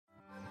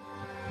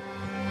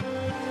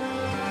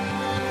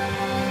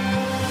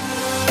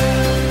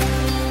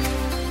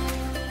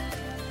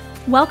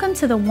Welcome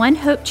to the One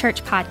Hope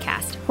Church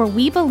podcast, where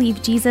we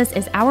believe Jesus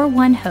is our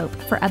one hope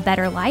for a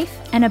better life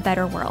and a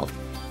better world.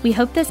 We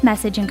hope this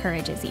message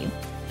encourages you.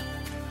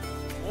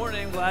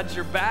 Morning, glad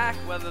you're back,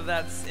 whether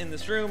that's in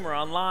this room or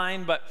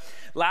online. But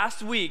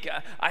last week,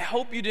 I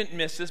hope you didn't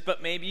miss this,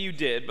 but maybe you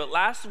did. But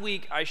last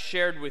week, I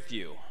shared with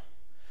you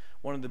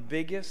one of the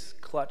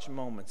biggest clutch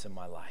moments in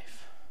my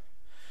life,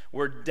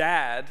 where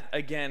Dad,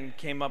 again,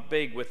 came up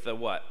big with the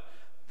what?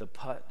 The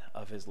putt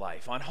of his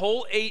life. On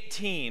hole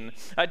 18,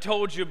 I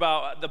told you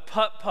about the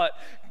putt-putt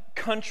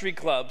country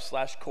club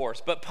 /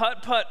 course, but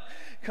putt-putt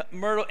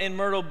in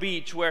Myrtle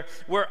Beach, where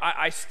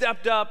I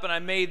stepped up and I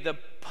made the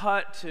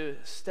putt to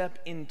step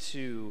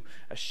into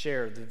a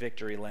share of the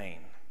victory lane.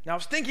 Now, I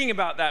was thinking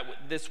about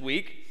that this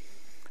week.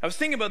 I was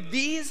thinking about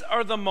these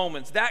are the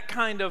moments, that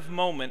kind of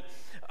moment,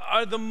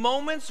 are the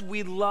moments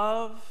we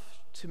love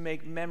to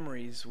make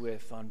memories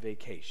with on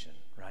vacation,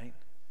 right?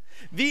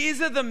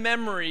 These are the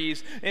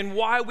memories and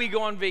why we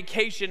go on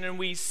vacation and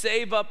we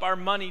save up our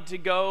money to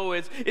go.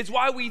 It's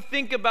why we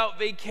think about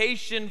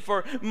vacation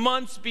for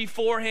months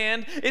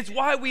beforehand. It's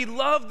why we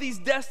love these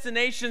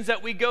destinations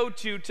that we go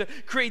to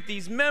create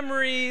these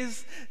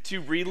memories,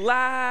 to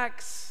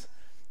relax,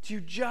 to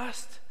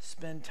just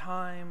spend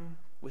time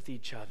with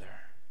each other.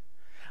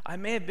 I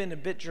may have been a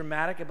bit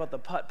dramatic about the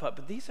putt-putt,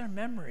 but these are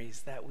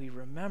memories that we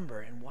remember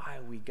and why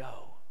we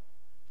go.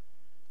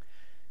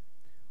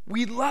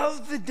 We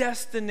love the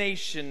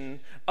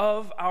destination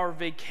of our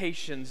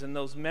vacations and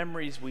those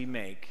memories we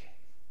make.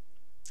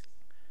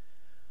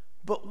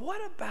 But what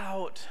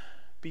about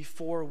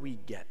before we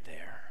get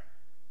there?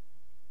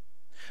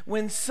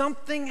 When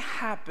something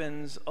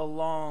happens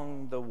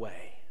along the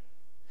way.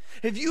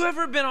 Have you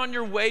ever been on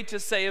your way to,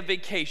 say, a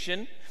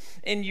vacation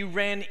and you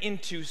ran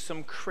into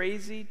some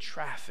crazy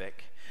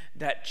traffic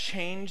that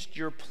changed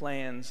your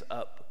plans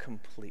up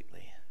completely?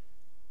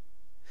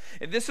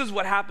 This is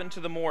what happened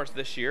to the Moores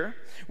this year.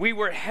 We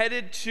were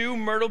headed to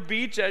Myrtle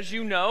Beach, as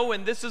you know,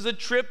 and this is a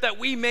trip that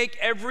we make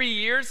every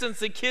year since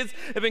the kids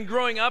have been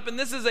growing up, and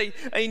this is a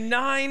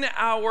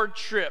 9-hour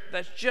trip.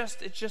 It's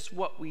just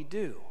what we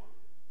do.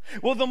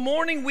 Well, the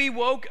morning we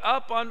woke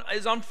up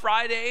is on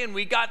Friday, and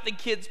we got the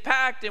kids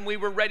packed, and we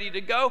were ready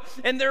to go,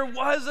 and there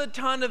was a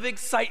ton of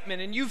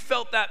excitement, and you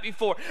felt that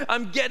before.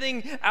 I'm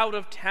getting out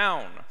of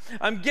town.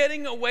 I'm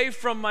getting away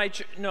from my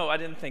church. No, I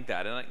didn't think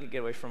that. I didn't get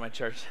away from my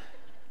church.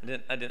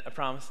 I didn't, I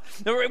promise.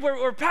 No,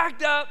 we're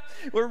packed up,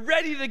 we're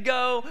ready to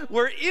go,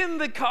 we're in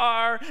the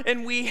car,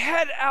 and we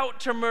head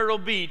out to Myrtle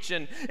Beach.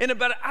 And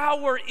about an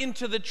hour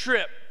into the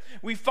trip,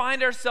 we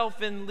find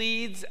ourselves in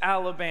Leeds,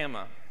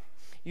 Alabama.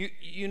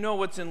 You know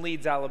what's in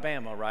Leeds,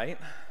 Alabama, right?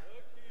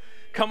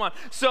 Come on.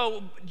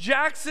 So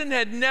Jackson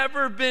had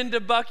never been to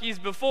Buc-ee's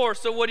before,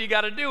 so what do you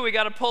got to do? We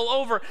got to pull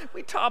over.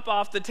 We top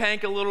off the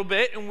tank a little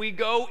bit, and we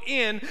go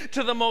in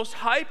to the most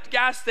hyped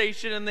gas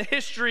station in the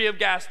history of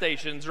gas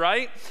stations,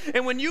 right?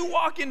 And when you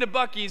walk into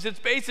Buc-ee's, it's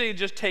basically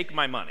just take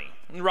my money,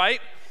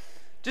 right?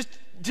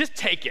 Just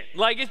take it.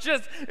 Like, it's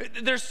just,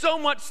 there's so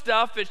much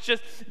stuff. It's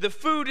just, the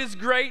food is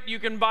great. You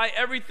can buy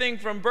everything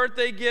from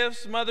birthday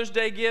gifts, Mother's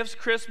Day gifts,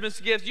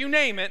 Christmas gifts, you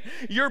name it,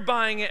 you're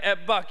buying it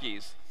at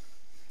Buc-ee's.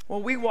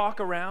 Well, we walk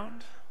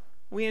around,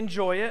 we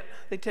enjoy it,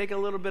 they take a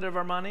little bit of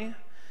our money,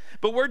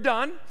 but we're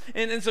done,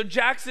 and so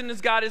Jackson has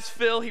got his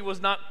fill. He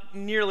was not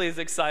nearly as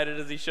excited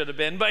as he should have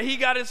been, but he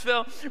got his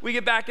fill. We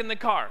get back in the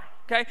car,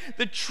 okay?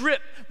 The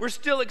trip, we're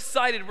still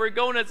excited, we're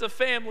going as a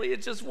family,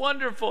 it's just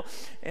wonderful,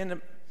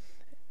 and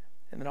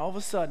then all of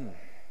a sudden,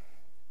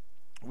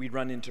 we'd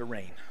run into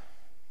rain.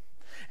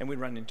 And we'd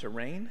run into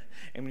rain,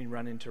 and we'd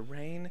run into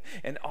rain,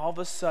 and all of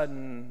a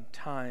sudden,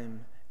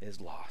 time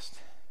is lost.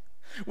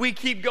 We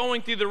keep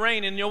going through the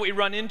rain, and you know what we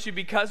run into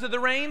because of the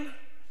rain?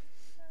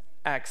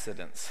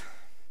 Accidents.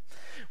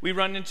 We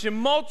run into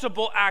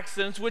multiple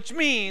accidents, which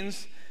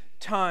means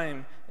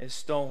time is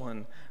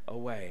stolen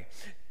away.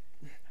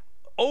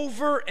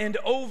 Over and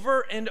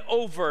over and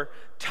over,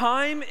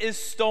 time is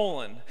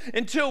stolen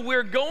until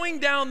we're going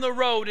down the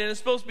road, and it's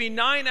supposed to be a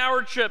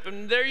 9-hour trip,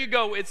 and there you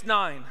go, it's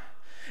 9.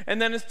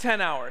 And then it's 10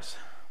 hours.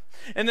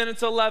 And then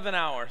it's 11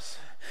 hours.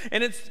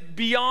 And it's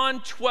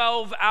beyond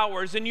 12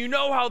 hours. And you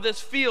know how this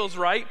feels,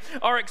 right?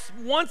 Our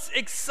once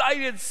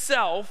excited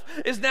self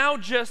is now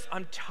just,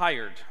 I'm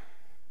tired.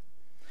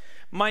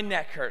 My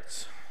neck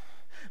hurts.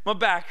 My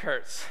back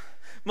hurts.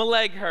 My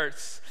leg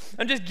hurts.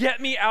 And just get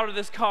me out of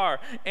this car.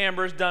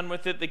 Amber's done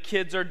with it. The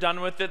kids are done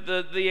with it.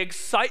 The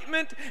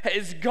excitement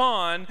is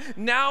gone.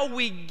 Now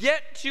we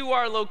get to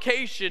our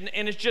location,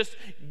 and it's just,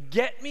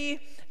 get me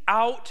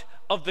out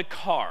of the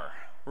car.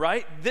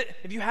 Right?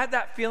 Have you had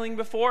that feeling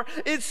before?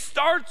 It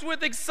starts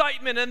with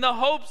excitement and the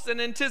hopes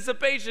and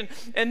anticipation,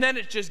 and then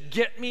it's just,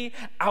 get me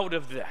out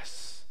of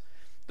this.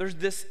 There's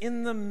this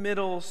in the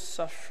middle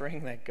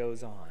suffering that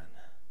goes on.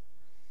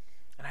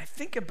 And I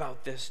think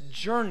about this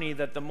journey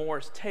that the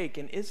Moores take,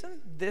 and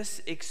isn't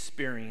this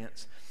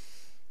experience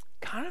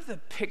kind of the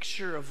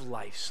picture of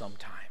life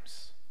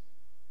sometimes?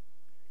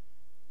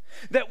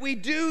 That we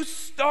do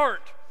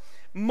start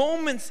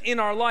moments in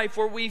our life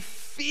where we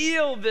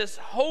feel this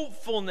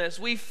hopefulness,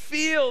 we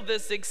feel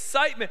this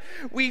excitement,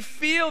 we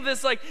feel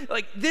this like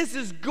this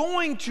is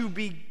going to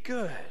be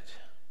good.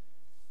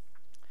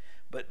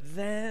 But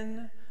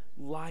then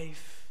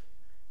life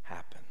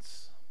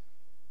happens.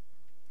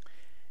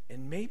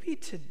 And maybe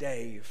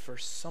today, for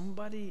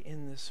somebody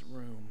in this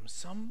room,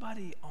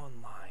 somebody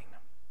online,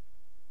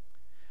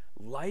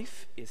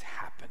 life is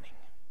happening.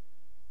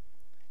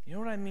 You know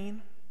what I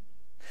mean?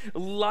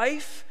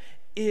 Life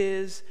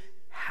is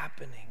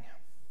happening.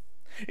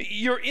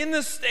 You're in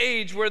the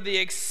stage where the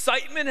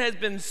excitement has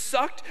been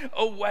sucked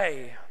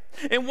away.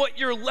 And what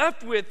you're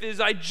left with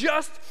is, I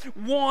just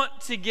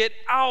want to get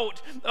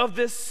out of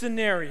this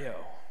scenario.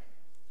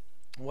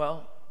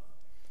 Well,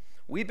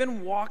 we've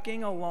been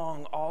walking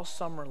along all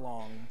summer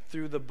long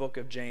through the book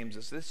of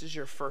James. This is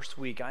your first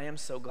week. I am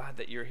so glad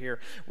that you're here.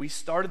 We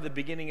started the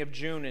beginning of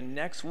June, and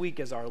next week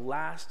is our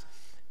last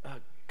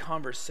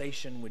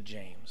conversation with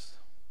James.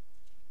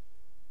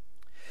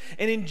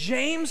 And in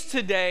James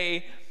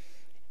today,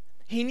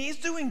 he needs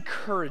to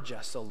encourage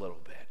us a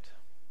little bit.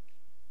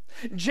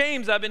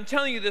 James, I've been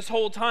telling you this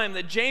whole time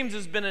that James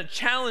has been a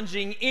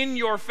challenging in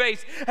your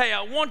face. Hey,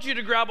 I want you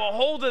to grab a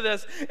hold of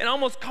this, and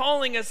almost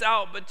calling us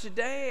out. But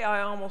today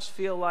I almost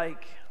feel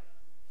like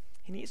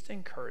he needs to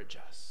encourage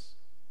us.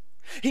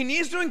 He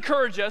needs to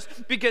encourage us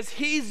because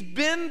he's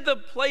been the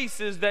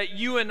places that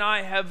you and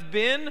I have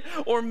been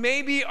or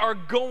maybe are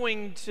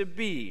going to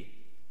be.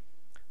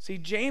 See,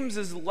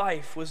 James's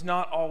life was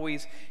not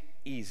always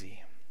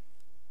easy.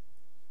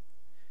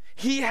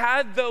 He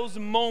had those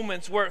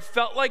moments where it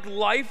felt like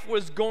life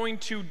was going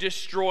to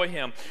destroy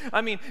him.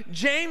 I mean,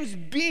 James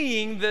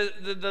being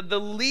the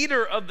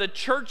leader of the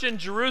church in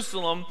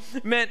Jerusalem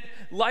meant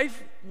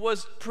life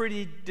was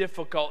pretty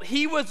difficult.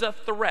 He was a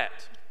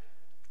threat.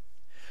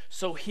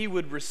 So he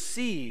would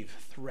receive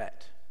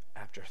threat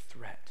after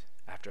threat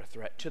after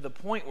threat, to the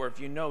point where, if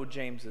you know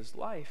James's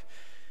life,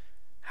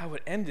 how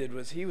it ended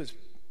was he was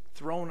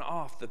thrown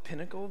off the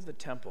pinnacle of the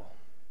temple.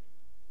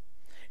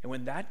 And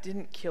when that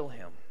didn't kill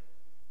him,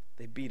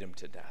 they beat him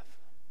to death.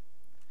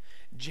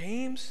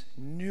 James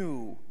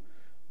knew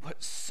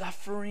what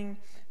suffering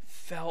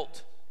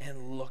felt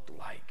and looked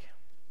like.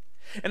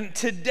 And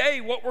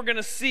today, what we're going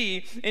to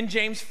see in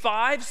James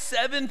 5,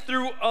 7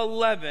 through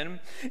 11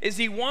 is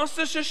he wants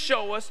us to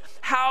show us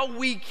how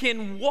we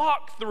can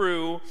walk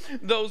through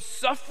those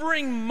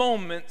suffering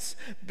moments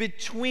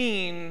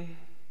between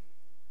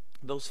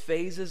those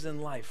phases in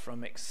life,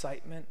 from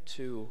excitement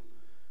to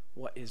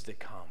what is to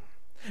come.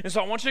 And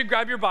so I want you to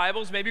grab your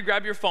Bibles, maybe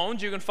grab your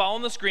phones. You can follow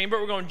on the screen, but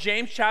we're going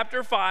James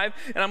chapter 5,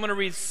 and I'm going to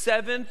read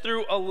 7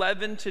 through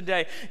 11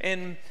 today.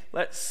 And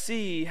let's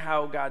see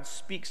how God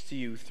speaks to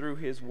you through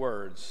his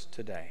words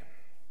today.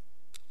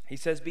 He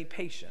says, be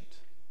patient,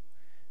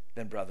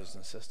 then, brothers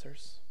and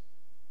sisters,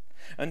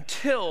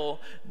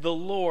 until the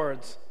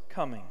Lord's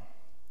coming.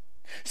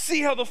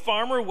 See how the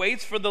farmer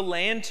waits for the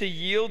land to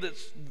yield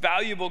its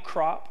valuable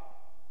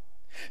crop,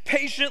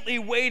 patiently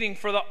waiting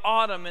for the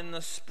autumn and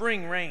the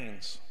spring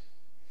rains.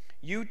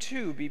 You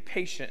too be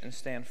patient and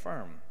stand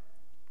firm,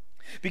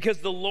 because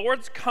the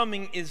Lord's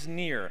coming is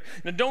near.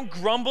 Now don't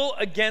grumble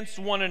against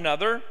one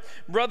another,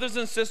 brothers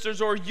and sisters,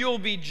 or you'll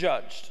be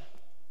judged.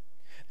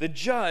 The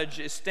judge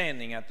is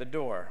standing at the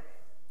door.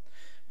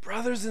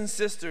 Brothers and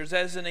sisters,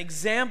 as an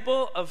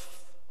example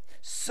of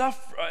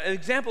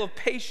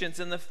patience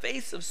in the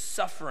face of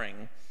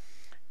suffering,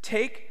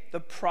 take the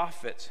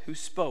prophets who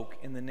spoke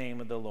in the name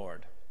of the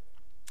Lord.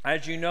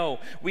 As you know,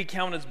 we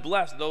count as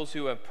blessed those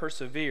who have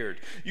persevered.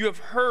 You have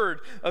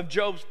heard of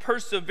Job's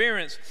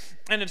perseverance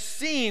and have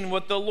seen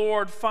what the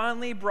Lord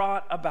finally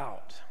brought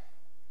about.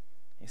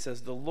 He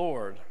says, the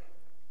Lord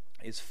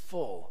is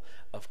full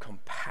of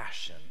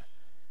compassion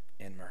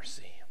and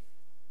mercy.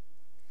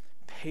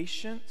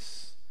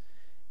 Patience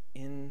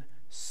in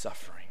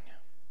suffering.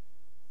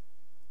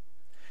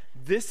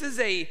 This is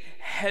a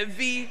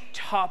heavy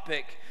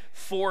topic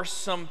for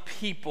some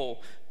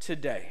people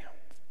today.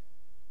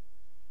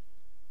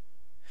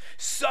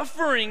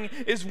 Suffering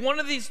is one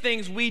of these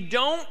things we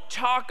don't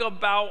talk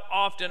about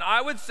often.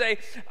 I would say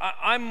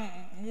I'm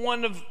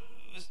one of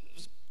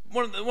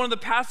the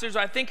pastors,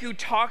 I think, who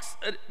talks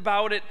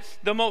about it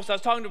the most. I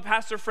was talking to a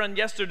pastor friend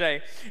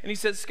yesterday, and he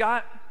said,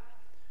 Scott,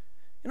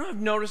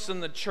 I've noticed in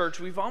the church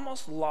we've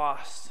almost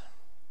lost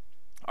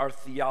our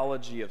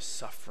theology of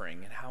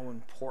suffering and how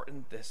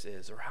important this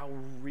is, or how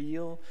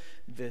real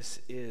this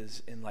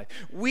is in life.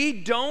 We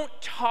don't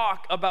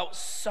talk about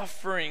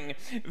suffering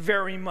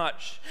very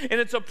much.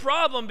 And it's a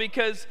problem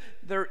because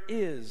there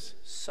is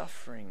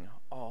suffering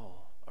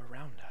all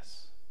around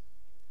us.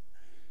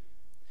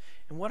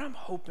 And what I'm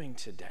hoping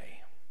today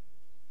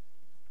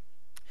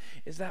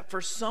is that for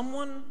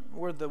someone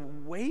where the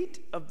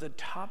weight of the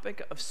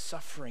topic of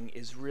suffering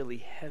is really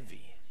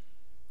heavy,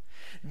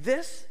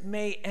 this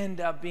may end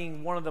up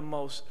being one of the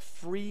most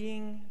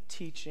freeing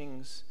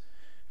teachings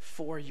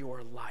for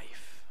your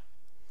life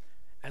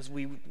as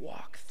we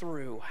walk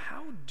through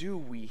how do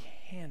we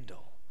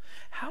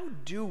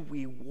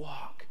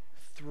walk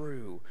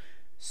through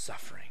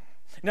suffering.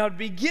 Now, to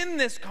begin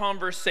this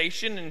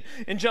conversation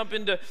and jump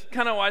into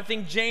kind of what I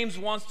think James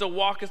wants to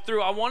walk us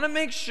through, I want to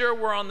make sure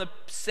we're on the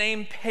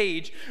same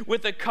page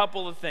with a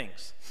couple of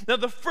things. Now,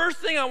 the first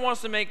thing I want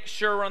us to make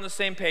sure we're on the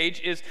same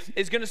page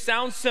is going to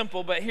sound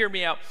simple, but hear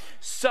me out.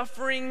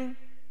 Suffering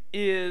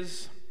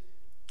is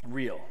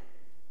real.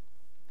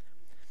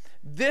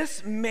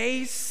 This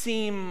may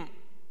seem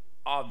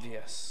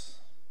obvious.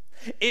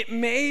 It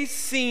may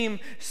seem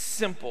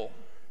simple.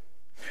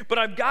 But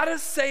I've got to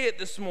say it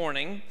this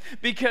morning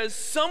because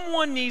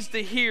someone needs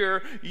to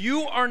hear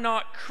you are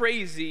not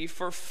crazy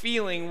for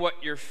feeling what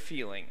you're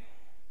feeling.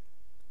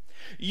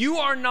 You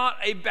are not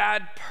a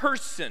bad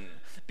person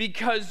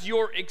because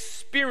you're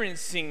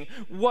experiencing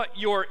what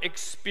you're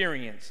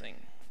experiencing.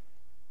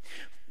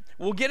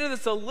 We'll get into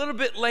this a little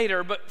bit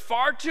later, but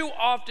far too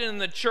often in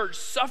the church,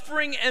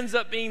 suffering ends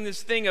up being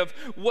this thing of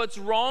what's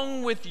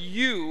wrong with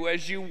you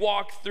as you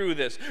walk through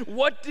this.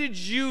 What did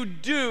you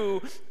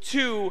do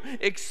to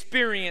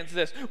experience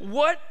this?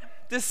 What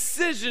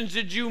decisions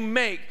did you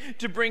make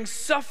to bring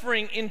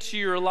suffering into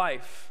your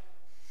life?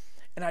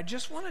 And I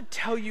just want to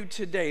tell you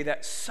today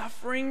that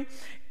suffering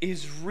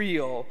is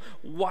real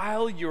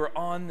while you're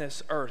on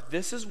this earth.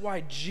 This is why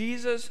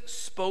Jesus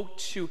spoke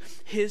to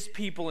his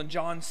people in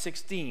John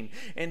 16.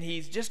 And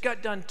he's just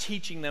got done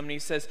teaching them. And he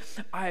says,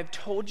 I have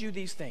told you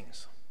these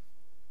things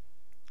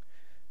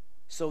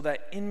so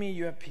that in me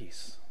you have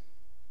peace.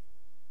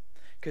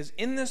 Because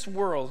in this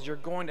world, you're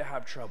going to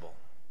have trouble.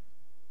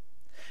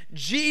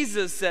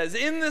 Jesus says,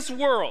 in this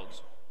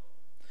world,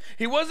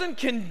 he wasn't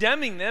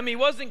condemning them. He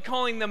wasn't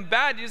calling them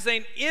bad. He's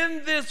saying,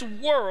 in this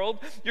world,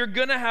 you're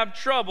going to have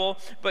trouble,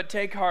 but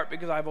take heart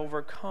because I've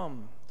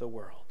overcome the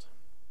world.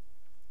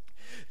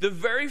 The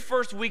very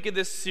first week of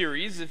this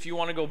series, if you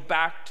want to go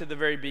back to the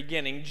very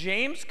beginning,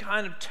 James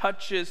kind of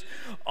touches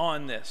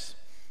on this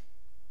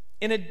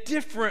in a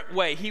different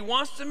way. He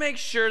wants to make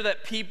sure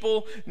that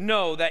people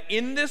know that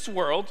in this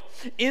world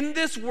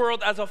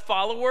as a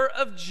follower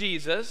of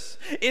Jesus,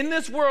 in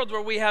this world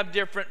where we have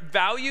different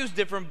values,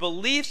 different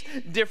beliefs,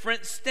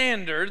 different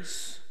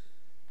standards,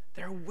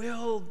 there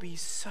will be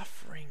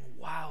suffering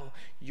while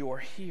you're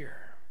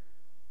here.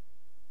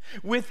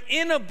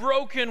 Within a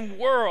broken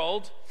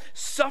world,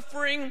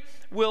 suffering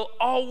will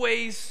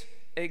always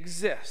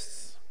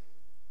exist.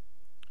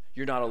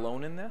 You're not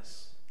alone in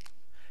this.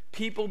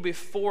 People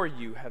before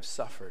you have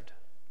suffered.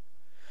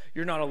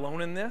 You're not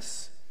alone in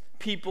this.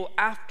 People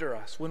after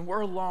us, when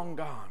we're long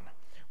gone,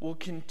 will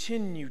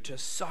continue to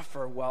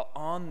suffer while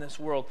on this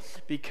world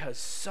because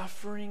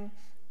suffering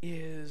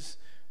is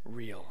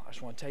real. I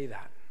just want to tell you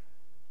that.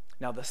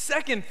 Now, the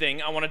second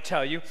thing I want to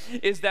tell you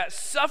is that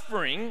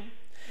suffering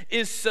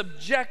is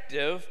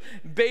subjective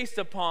based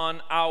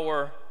upon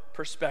our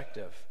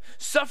perspective.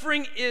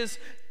 Suffering is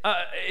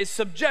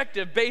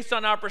subjective based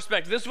on our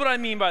perspective. This is what I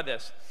mean by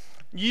this.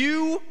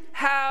 You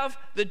have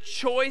the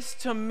choice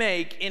to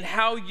make in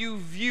how you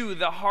view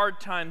the hard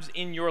times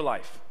in your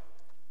life.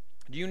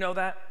 Do you know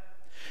that?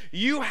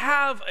 You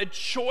have a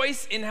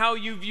choice in how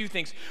you view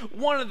things.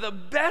 One of the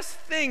best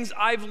things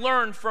I've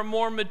learned from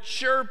more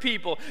mature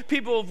people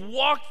who have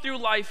walked through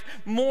life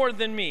more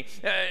than me.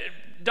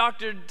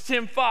 Dr.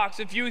 Tim Fox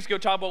a few weeks ago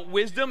talked about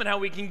wisdom and how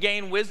we can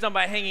gain wisdom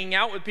by hanging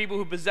out with people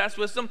who possess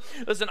wisdom.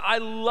 Listen, I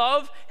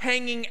love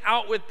hanging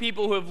out with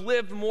people who have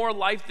lived more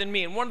life than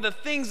me. And one of the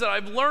things that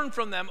I've learned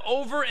from them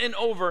over and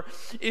over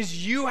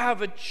is you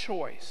have a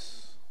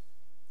choice.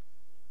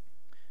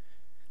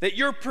 That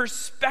your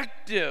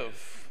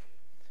perspective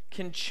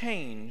can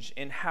change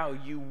in how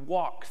you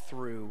walk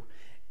through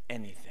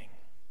anything.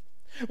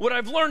 What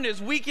I've learned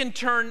is we can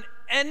turn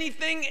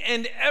anything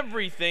and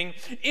everything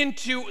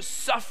into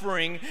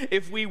suffering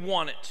if we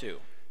want it to.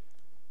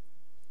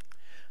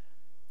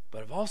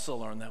 But I've also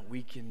learned that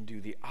we can do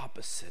the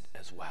opposite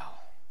as well.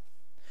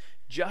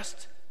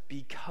 Just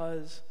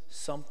because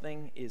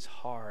something is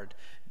hard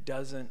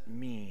doesn't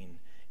mean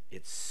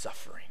it's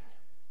suffering.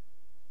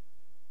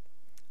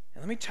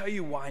 And let me tell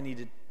you why I need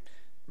to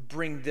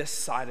bring this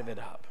side of it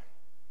up.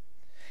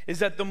 Is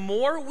that the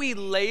more we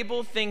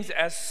label things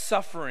as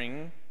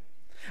suffering,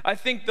 I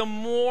think the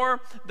more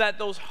that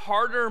those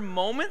harder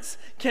moments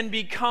can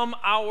become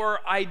our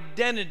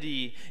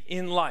identity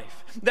in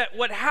life. That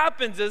what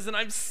happens is, and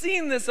I've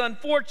seen this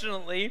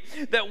unfortunately,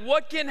 that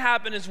what can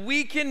happen is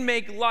we can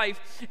make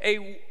life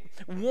a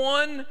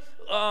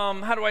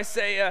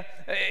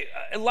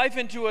life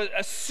into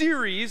a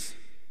series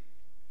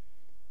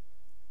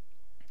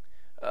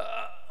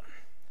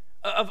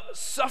of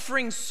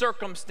suffering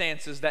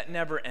circumstances that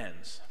never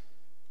ends.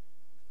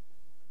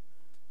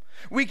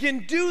 We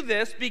can do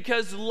this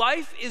because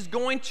life is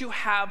going to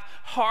have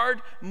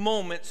hard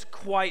moments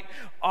quite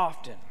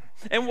often.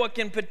 And what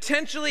can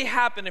potentially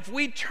happen if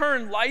we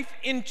turn life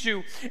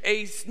into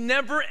a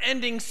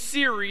never-ending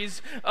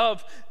series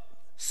of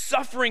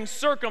suffering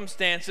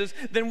circumstances,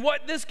 then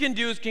what this can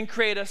do is can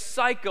create a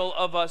cycle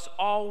of us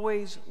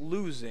always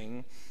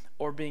losing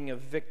or being a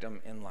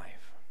victim in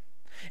life.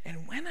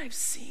 And when I've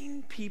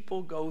seen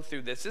people go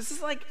through this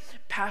is like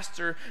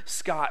Pastor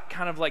Scott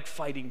kind of like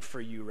fighting for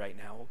you right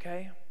now,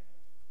 okay?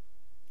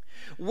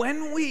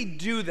 When we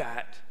do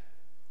that,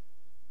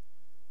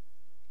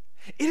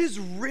 it is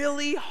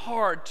really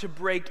hard to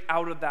break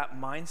out of that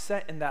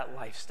mindset and that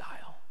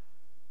lifestyle.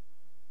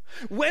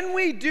 When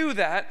we do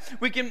that,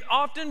 we can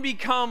often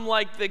become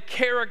like the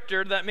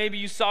character that maybe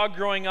you saw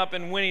growing up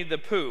in Winnie the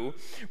Pooh.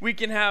 We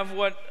can have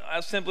what I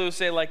simply would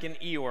say like an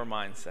Eeyore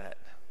mindset,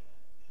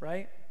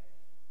 right?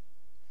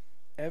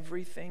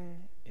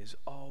 Everything is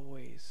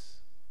always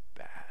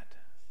bad.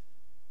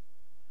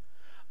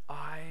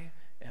 I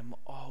am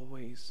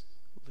always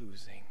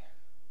losing.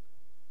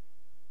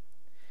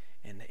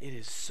 And it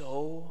is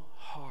so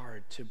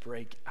hard to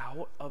break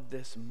out of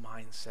this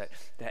mindset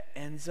that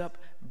ends up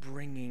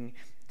bringing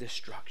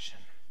destruction.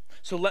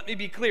 So let me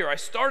be clear. I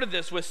started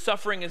this with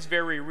suffering is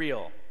very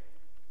real.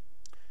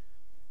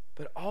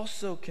 But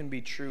also can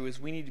be true is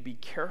we need to be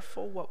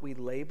careful what we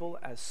label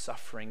as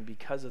suffering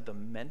because of the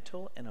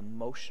mental and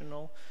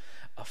emotional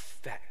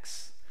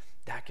effects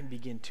that can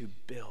begin to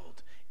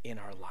build in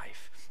our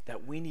life,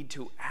 that we need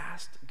to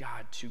ask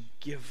God to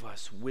give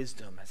us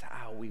wisdom as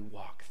how we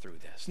walk through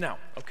this. Now,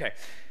 okay,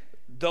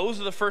 those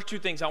are the first two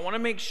things I want to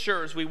make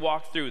sure as we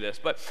walk through this.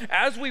 But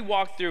as we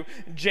walk through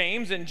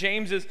James, and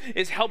James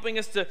is helping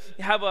us to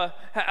have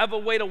a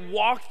way to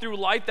walk through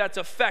life that's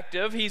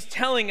effective. He's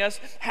telling us,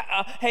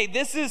 hey,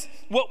 this is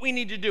what we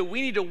need to do.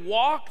 We need to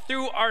walk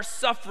through our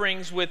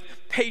sufferings with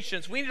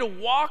patience. We need to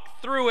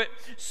walk through it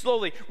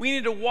slowly. We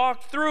need to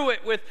walk through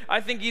it with,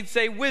 I think he'd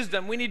say,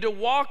 wisdom. We need to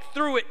walk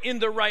through it in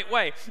the right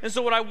way. And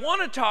so what I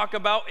want to talk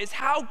about is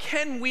how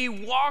can we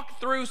walk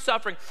through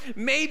suffering?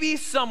 Maybe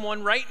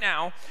someone right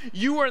now,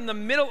 you are in the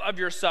middle of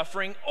your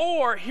suffering,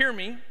 or hear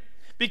me,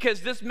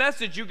 because this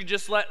message you could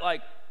just let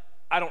like,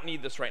 I don't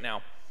need this right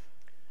now.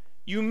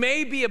 You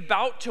may be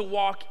about to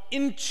walk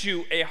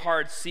into a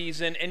hard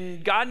season,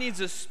 and God needs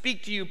to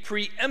speak to you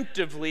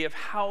preemptively of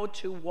how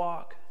to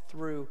walk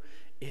through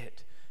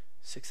it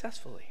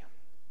successfully.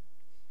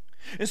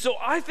 And so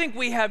I think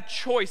we have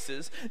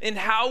choices in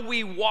how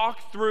we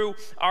walk through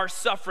our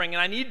suffering,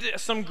 and I need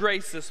some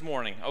grace this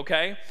morning,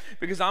 okay?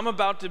 Because I'm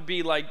about to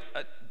be like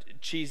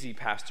cheesy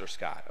Pastor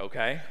Scott,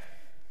 okay?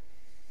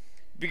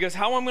 Because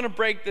how I'm going to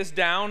break this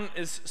down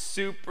is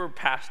super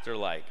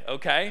pastor-like,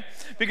 okay?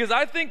 Because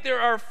I think there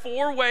are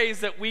 4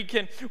 ways that we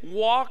can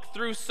walk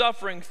through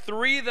suffering,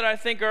 3 that I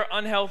think are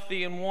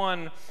unhealthy, and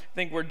 1 I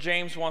think where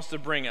James wants to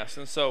bring us.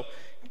 And so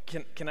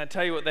can I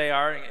tell you what they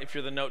are if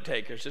you're the note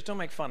takers? Just don't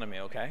make fun of me,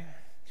 okay?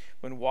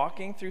 When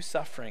walking through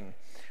suffering,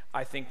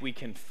 I think we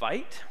can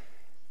fight.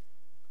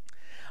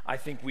 I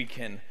think we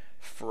can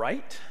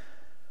fright.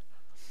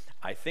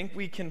 I think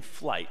we can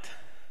flight.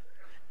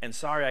 And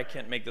sorry, I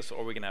can't make this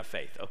or we can have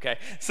faith, okay?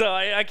 So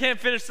I can't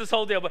finish this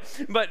whole deal.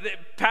 But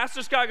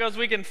Pastor Scott goes,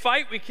 we can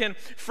fight, we can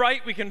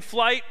fright, we can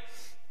flight,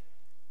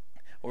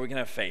 or we can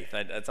have faith.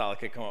 That's all I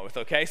could come up with,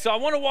 okay? So I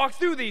want to walk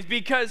through these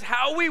because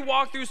how we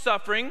walk through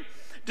suffering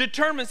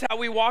determines how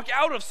we walk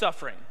out of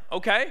suffering,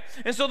 okay?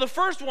 And so the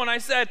first one I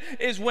said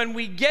is when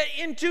we get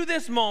into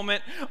this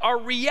moment, our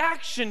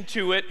reaction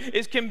to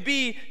it can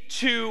be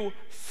to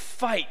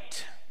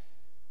fight.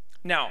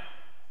 Now,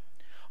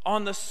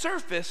 on the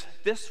surface,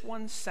 this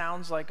one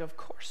sounds like, of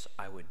course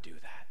I would do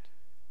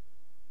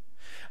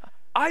that.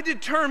 I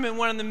determine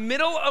when in the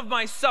middle of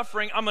my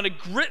suffering, I'm going to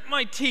grit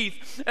my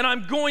teeth and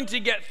I'm going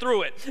to get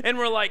through it. And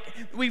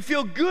we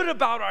feel good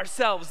about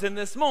ourselves in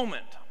this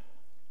moment.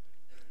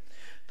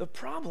 The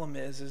problem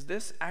is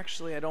this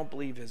actually I don't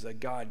believe is a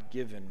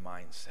God-given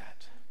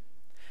mindset.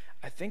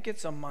 I think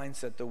it's a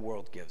mindset the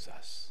world gives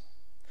us.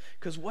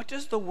 Because what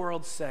does the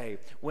world say?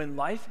 When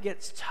life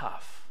gets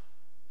tough,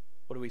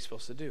 what are we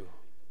supposed to do?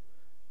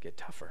 Get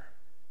tougher.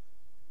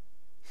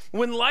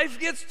 When life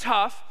gets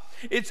tough,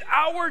 it's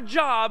our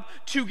job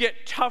to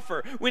get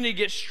tougher. We need to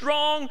get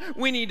strong.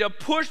 We need to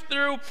push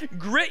through,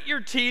 grit your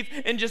teeth,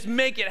 and just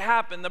make it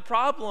happen. The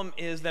problem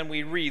is then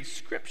we read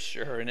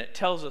Scripture, and it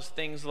tells us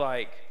things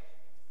like,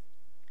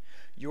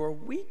 your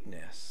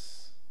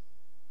weakness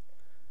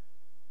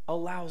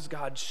allows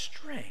God's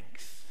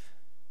strength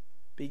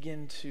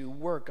begin to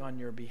work on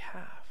your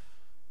behalf.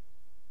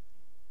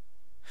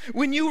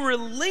 When you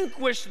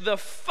relinquish the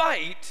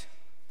fight,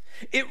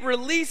 it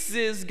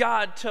releases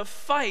God to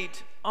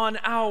fight on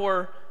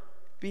our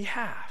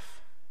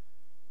behalf.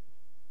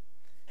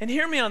 And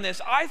hear me on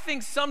this. I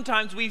think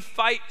sometimes we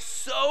fight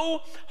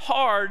so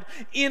hard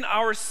in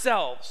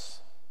ourselves.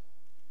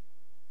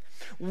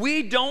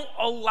 We don't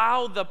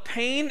allow the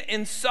pain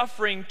and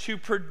suffering to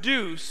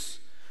produce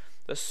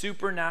the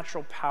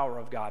supernatural power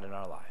of God in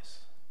our lives.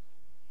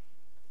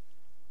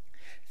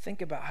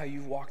 Think about how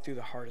you walk through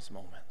the hardest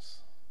moments.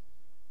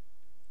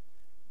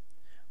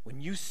 When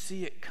you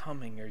see it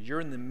coming or you're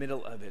in the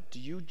middle of it, do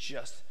you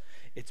just,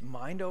 it's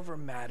mind over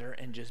matter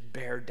and just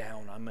bear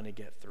down, I'm going to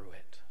get through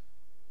it?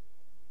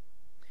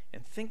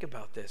 And think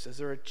about this. Is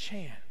there a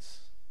chance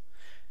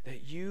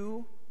that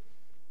you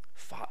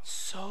fought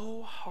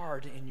so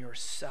hard in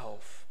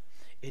yourself,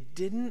 it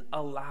didn't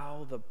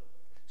allow the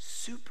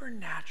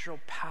supernatural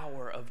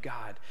power of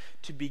God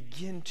to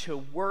begin to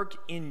work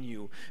in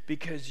you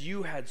because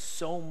you had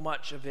so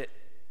much of it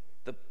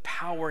the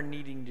power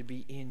needing to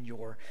be in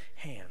your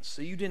hands.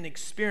 So you didn't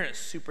experience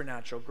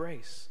supernatural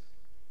grace.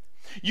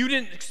 You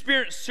didn't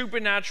experience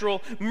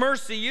supernatural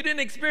mercy. You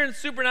didn't experience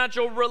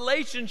supernatural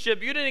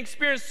relationship. You didn't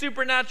experience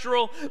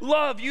supernatural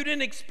love. You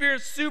didn't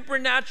experience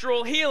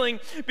supernatural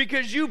healing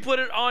because you put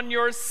it on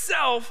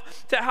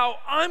yourself to how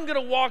I'm going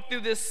to walk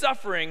through this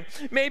suffering.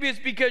 Maybe it's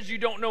because you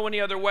don't know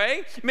any other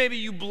way. Maybe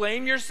you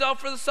blame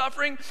yourself for the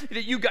suffering,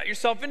 that you got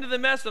yourself into the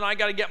mess and I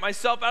got to get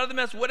myself out of the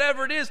mess.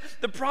 Whatever it is,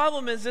 the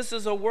problem is this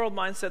is a world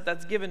mindset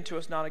that's given to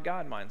us, not a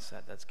God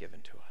mindset that's given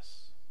to us.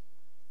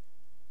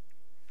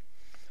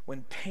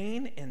 When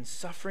pain and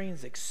suffering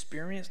is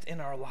experienced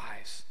in our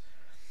lives,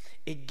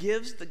 it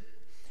gives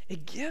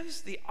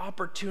the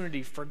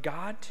opportunity for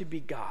God to be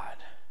God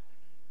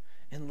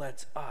and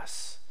lets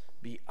us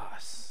be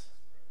us.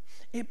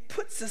 It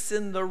puts us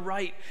in the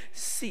right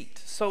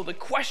seat. So the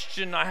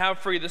question I have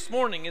for you this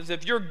morning is,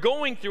 if you're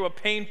going through a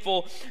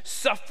painful,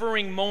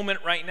 suffering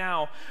moment right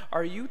now,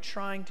 are you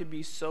trying to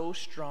be so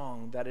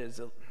strong that it's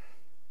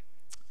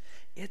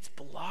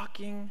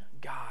blocking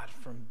God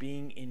from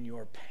being in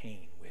your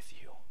pain with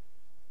you?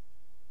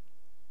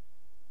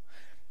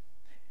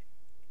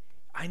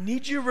 I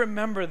need you to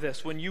remember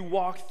this when you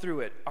walk through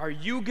it. Are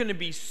you going to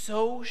be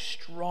so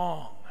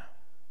strong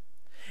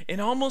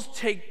and almost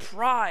take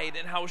pride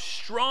in how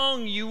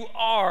strong you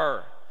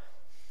are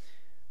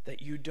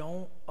that you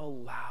don't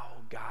allow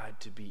God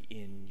to be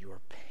in your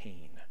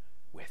pain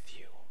with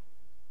you?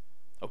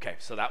 Okay,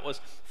 so that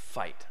was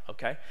fight,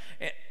 okay?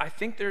 And I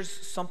think there's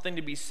something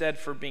to be said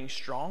for being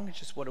strong. It's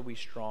just, what are we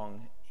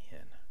strong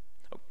in?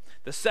 Oh,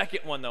 the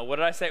second one, though, what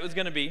did I say it was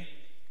going to be?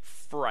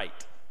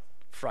 Fright,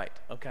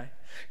 okay?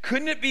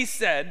 Couldn't it be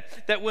said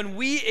that when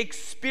we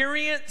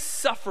experience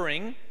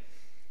suffering,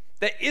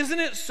 that isn't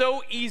it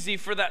so easy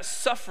for that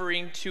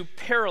suffering to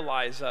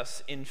paralyze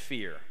us in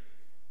fear?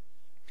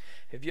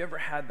 Have you ever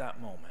had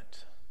that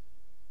moment?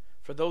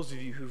 For those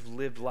of you who've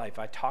lived life,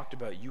 I talked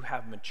about you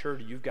have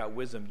maturity, you've got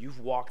wisdom, you've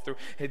walked through.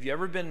 Have you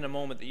ever been in a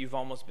moment that you've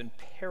almost been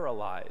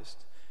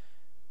paralyzed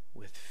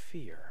with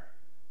fear?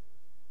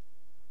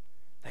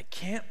 That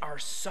can't our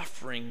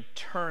suffering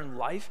turn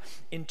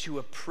life into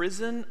a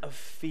prison of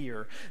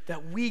fear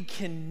that we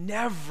can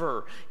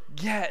never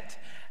get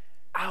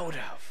out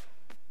of?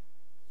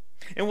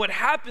 And what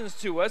happens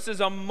to us is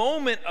a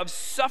moment of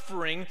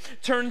suffering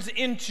turns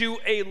into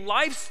a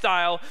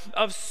lifestyle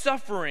of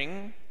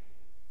suffering,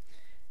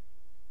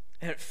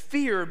 and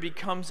fear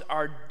becomes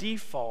our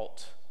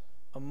default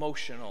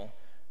emotional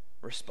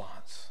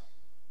response.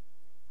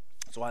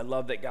 So I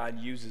love that God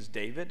uses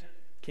David,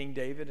 King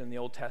David in the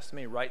Old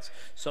Testament. He writes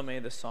so many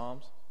of the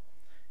Psalms.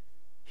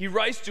 He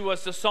writes to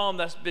us a psalm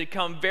that's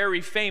become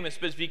very famous,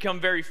 but it's become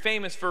very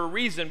famous for a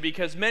reason,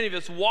 because many of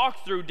us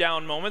walk through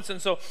down moments.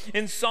 And so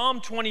in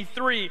Psalm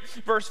 23,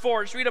 verse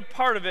 4, just read a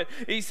part of it.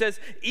 He says,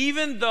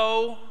 "Even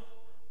though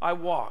I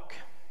walk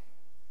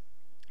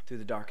through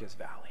the darkest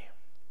valley,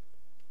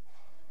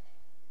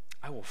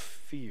 I will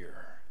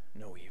fear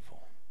no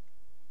evil,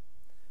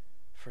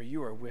 for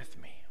you are with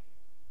me.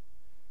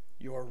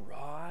 Your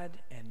rod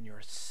and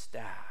your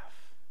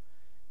staff,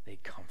 they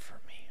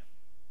comfort me."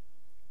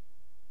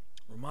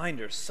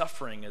 Reminder,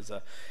 suffering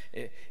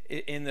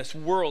in this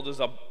world is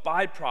a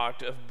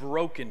byproduct of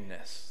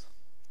brokenness.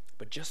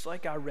 But just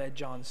like I read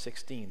John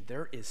 16,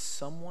 there is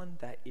someone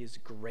that is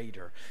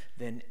greater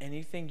than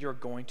anything you're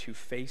going to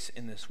face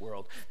in this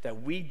world.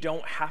 That we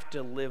don't have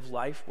to live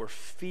life where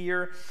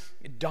fear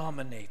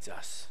dominates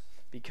us,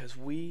 because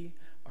we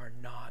are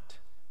not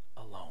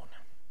alone.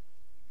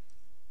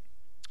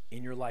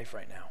 In your life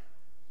right now,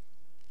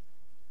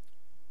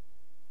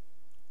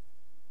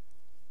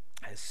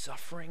 has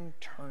suffering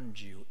turned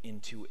you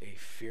into a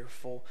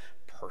fearful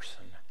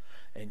person?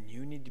 And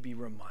you need to be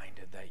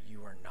reminded that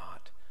you are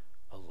not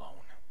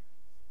alone.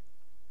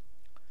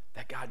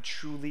 That God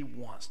truly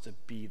wants to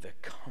be the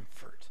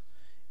comfort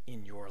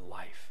in your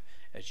life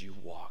as you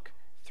walk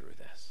through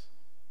this.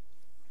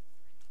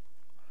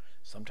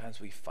 Sometimes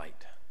we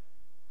fight.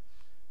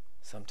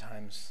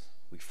 Sometimes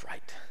we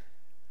fright.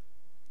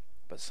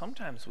 But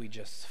sometimes we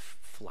just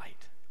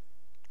flight,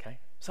 okay?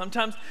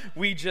 Sometimes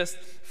we just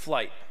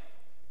flight.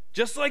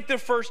 Just like the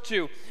first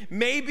two.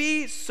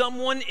 Maybe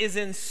someone is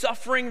in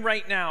suffering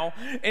right now,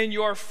 and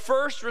your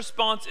first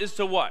response is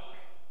to what?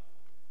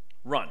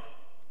 Run.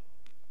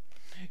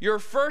 Your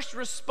first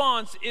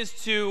response is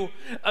to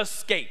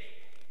escape.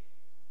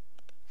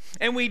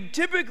 And we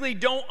typically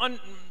don't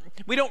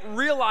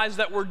realize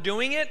that we're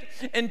doing it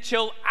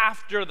until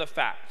after the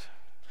fact.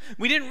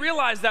 We didn't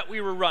realize that we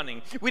were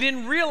running. We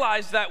didn't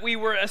realize that we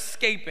were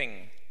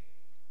escaping.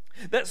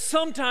 That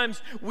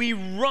sometimes we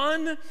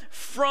run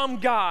from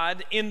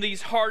God in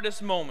these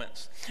hardest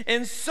moments.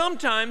 And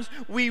sometimes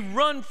we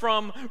run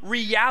from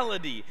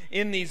reality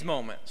in these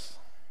moments.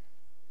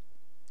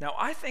 Now,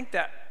 I think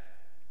that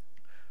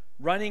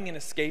running and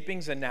escaping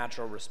is a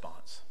natural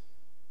response.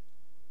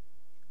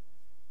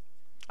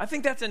 I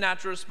think that's a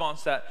natural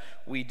response that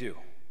we do.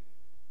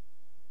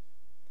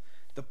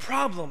 The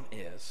problem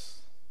is,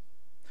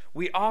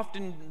 we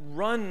often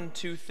run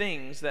to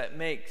things that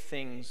make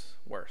things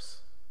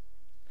worse.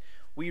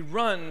 we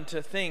run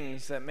to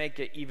things that make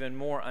it even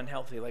more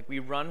unhealthy. Like we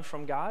run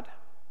from God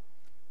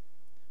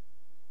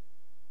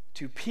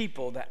to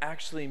people that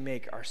actually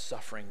make our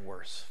suffering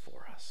worse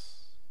for us.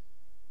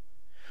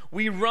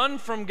 We run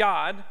from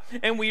God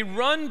and we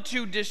run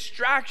to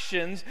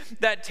distractions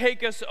that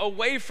take us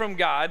away from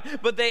God,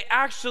 but they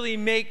actually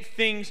make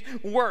things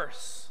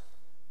worse.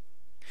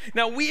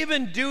 Now, we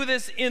even do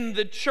this in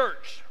the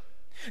church,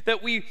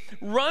 that we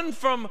run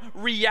from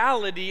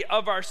reality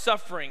of our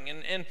suffering.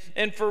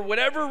 And for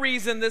whatever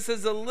reason, this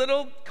is a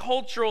little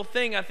cultural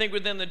thing, I think,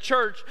 within the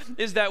church,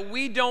 is that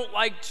we don't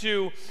like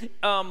to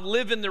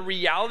live in the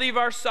reality of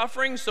our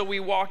suffering. So we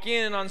walk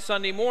in on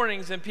Sunday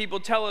mornings and people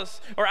tell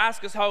us or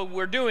ask us how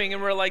we're doing,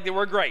 and we're like,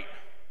 we're great.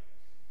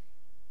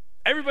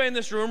 Everybody in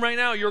this room right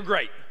now, you're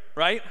great,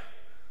 right?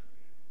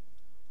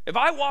 If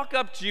I walk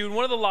up to you in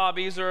one of the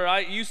lobbies, or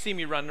you see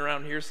me running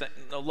around here,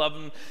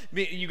 loving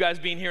you guys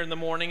being here in the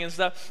morning and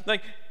stuff,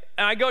 and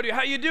I go to you,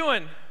 how you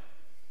doing?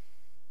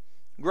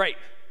 Great.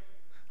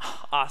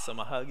 Awesome.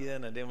 I hug you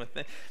and I do my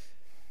thing.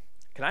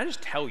 Can I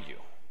just tell you,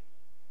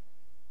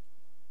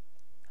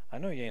 I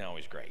know you ain't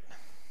always great.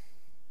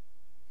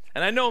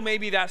 And I know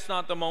maybe that's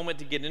not the moment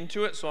to get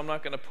into it, so I'm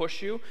not going to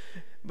push you,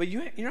 but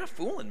you're not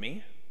fooling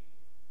me.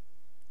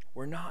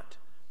 We're not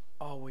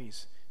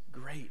always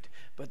great.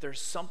 But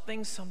there's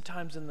something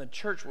sometimes in the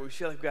church where we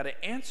feel like we've got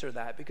to answer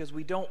that because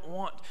we don't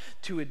want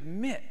to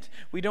admit.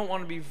 We don't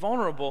want to be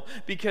vulnerable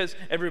because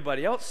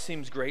everybody else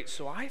seems great,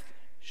 so I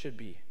should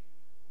be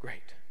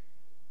great.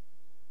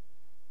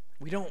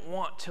 We don't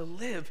want to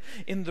live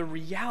in the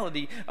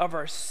reality of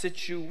our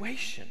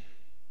situation.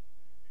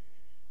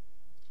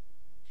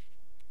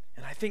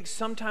 And I think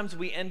sometimes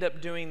we end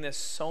up doing this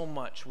so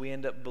much, we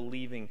end up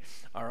believing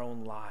our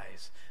own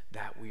lies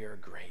that we are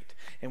great.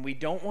 And we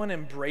don't want to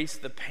embrace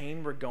the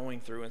pain we're going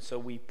through, and so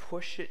we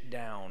push it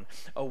down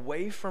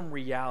away from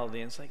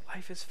reality, and it's like,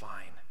 life is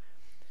fine.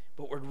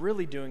 But what we're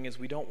really doing is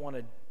we don't want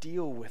to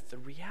deal with the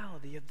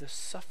reality of the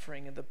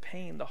suffering and the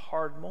pain, the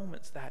hard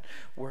moments that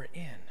we're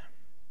in.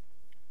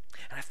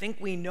 And I think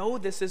we know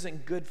this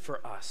isn't good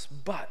for us,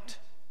 but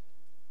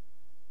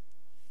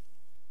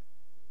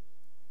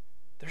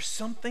there's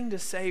something to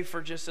say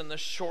for just in the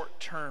short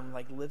term,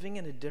 like living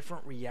in a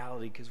different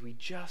reality because we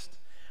just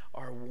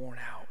are worn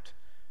out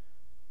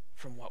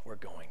from what we're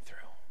going through.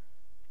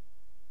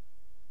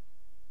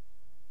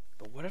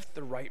 But what if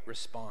the right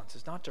response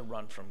is not to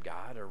run from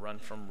God or run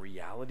from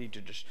reality, to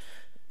just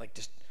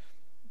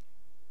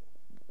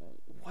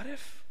what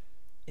if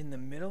in the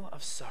middle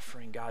of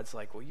suffering, God's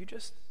like, will you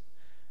just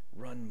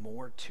run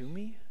more to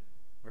me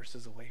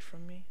versus away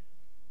from me?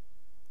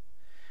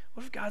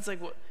 What if God's like,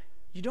 well,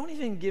 you don't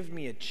even give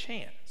me a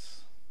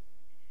chance?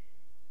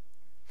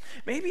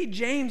 Maybe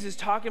James is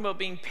talking about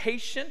being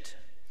patient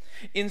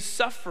in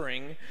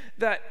suffering,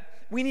 that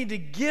we need to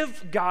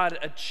give God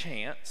a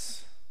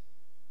chance,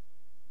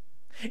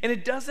 and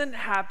it doesn't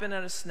happen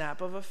at a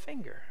snap of a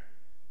finger.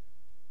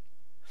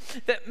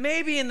 That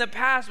maybe in the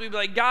past we'd be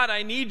like, God,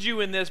 I need you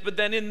in this, but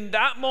then in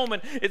that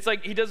moment it's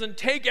like he doesn't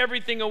take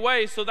everything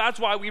away, so that's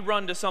why we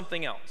run to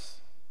something else.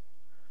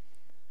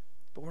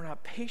 But we're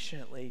not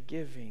patiently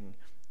giving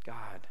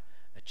God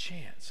a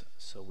chance,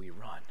 so we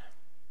run.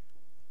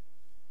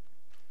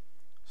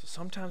 So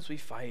sometimes we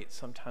fight,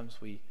 sometimes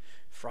we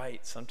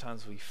fright,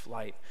 sometimes we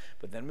flight.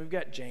 But then we've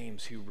got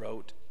James, who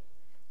wrote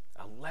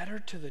a letter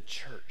to the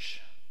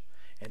church,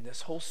 and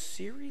this whole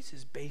series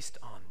is based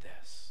on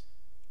this.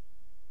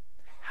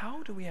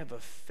 How do we have a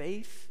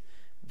faith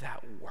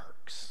that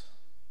works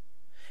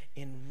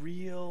in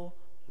real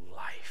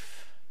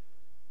life?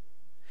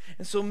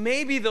 And so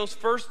maybe those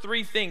first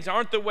three things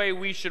aren't the way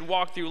we should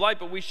walk through life,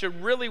 but we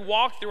should really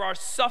walk through our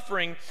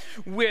suffering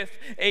with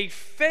a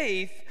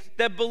faith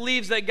that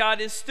believes that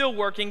God is still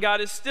working, God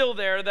is still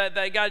there,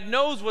 that God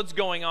knows what's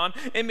going on.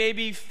 And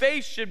maybe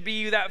faith should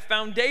be that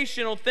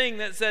foundational thing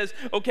that says,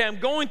 okay, I'm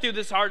going through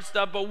this hard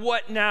stuff, but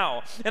what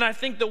now? And I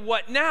think the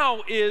what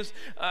now is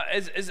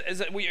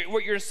what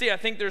you're going to see. I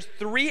think there's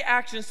 3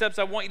 action steps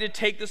I want you to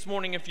take this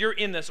morning if you're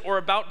in this or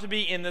about to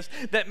be in this,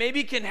 that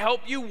maybe can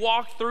help you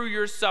walk through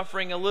your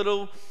suffering a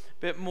little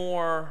bit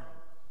more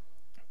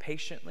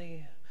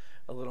patiently,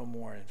 a little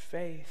more in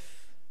faith.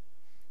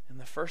 And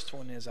the first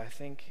one is, I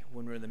think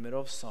when we're in the middle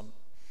of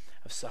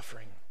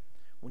suffering,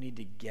 we need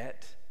to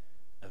get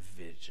a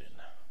vision.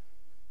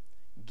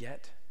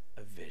 Get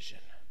a vision.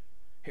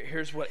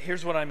 Here's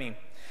what I mean.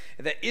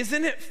 That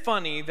isn't it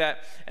funny that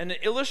an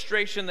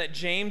illustration that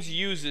James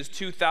uses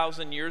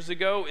 2,000 years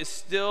ago is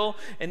still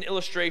an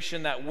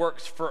illustration that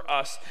works for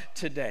us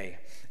today.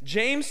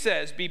 James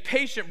says, be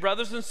patient,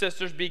 brothers and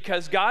sisters,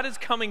 because God is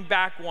coming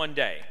back one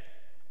day.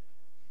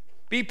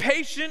 Be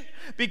patient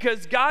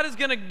because God is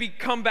going to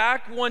come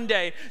back one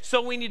day.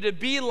 So we need to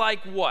be like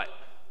what?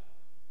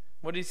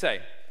 What did he say?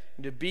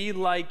 To be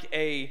like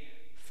a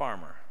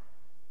farmer.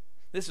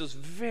 This was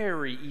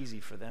very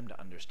easy for them to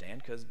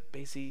understand because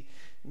basically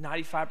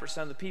 95%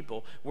 of the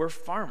people were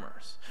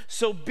farmers.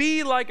 So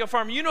be like a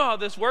farmer. You know how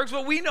this works,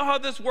 but we know how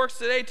this works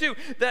today too.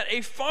 That a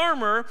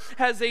farmer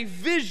has a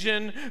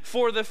vision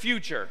for the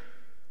future.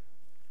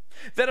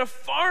 that a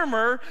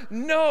farmer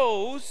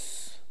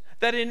knows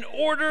that in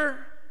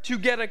order to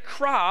get a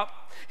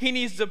crop, he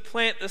needs to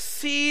plant the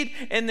seed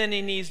and then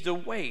he needs to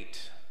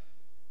wait.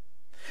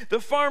 The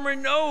farmer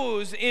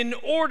knows in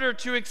order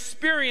to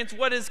experience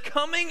what is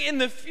coming in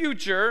the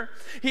future,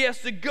 he has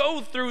to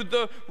go through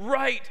the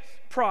right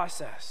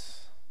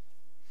process.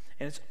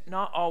 And it's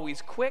not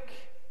always quick.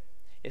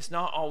 It's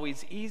not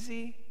always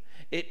easy.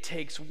 It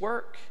takes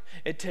work.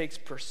 It takes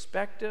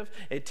perspective.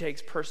 It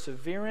takes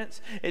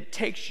perseverance. It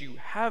takes you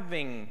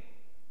having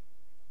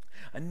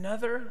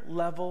another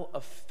level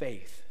of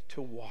faith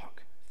to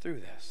walk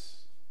through this.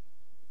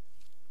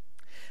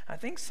 I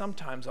think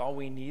sometimes all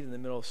we need in the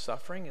middle of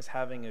suffering is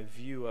having a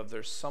view of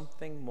there's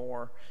something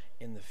more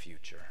in the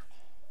future.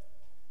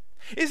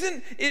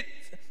 Isn't it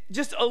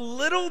just a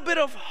little bit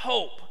of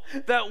hope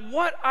that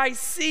what I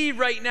see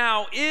right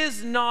now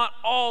is not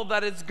all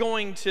that it's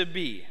going to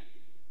be?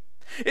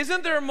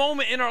 Isn't there a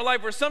moment in our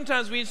life where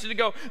sometimes we need to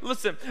go,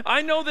 listen,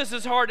 I know this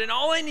is hard, and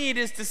all I need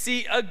is to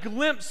see a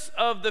glimpse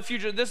of the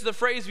future. This is the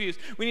phrase we use.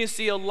 We need to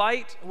see a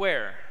light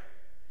where?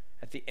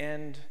 At the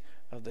end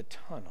of the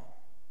tunnel.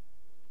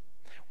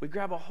 We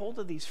grab a hold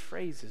of these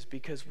phrases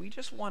because we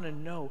just want to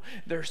know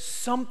there's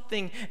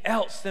something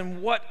else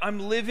than what I'm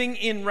living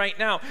in right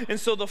now. And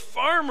so the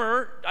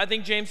farmer, I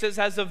think James says,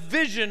 has a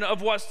vision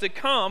of what's to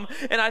come.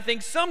 And I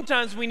think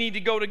sometimes we need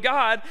to go to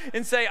God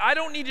and say, I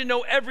don't need to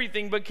know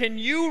everything, but can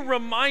you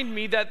remind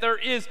me that there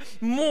is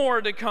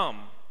more to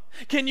come?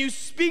 Can you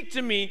speak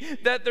to me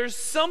that there's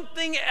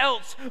something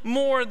else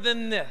more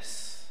than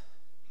this?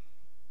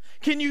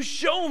 Can you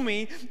show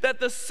me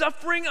that the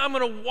suffering I'm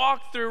going to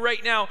walk through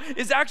right now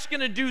is actually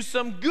going to do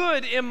some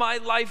good in my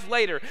life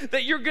later?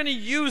 That you're going to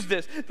use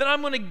this, that I'm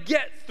going to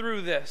get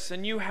through this,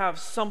 and you have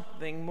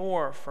something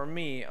more for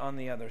me on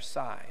the other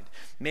side.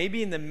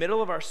 Maybe in the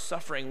middle of our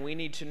suffering, we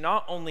need to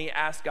not only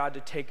ask God to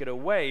take it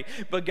away,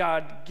 but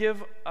God,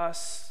 give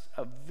us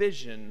a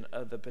vision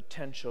of the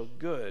potential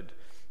good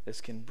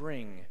this can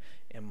bring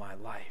in my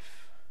life.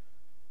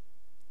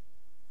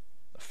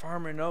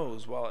 Farmer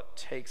knows while it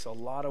takes a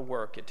lot of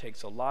work, it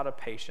takes a lot of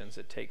patience,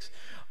 it takes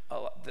a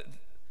lot,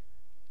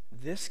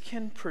 this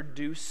can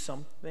produce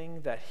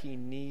something that he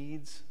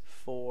needs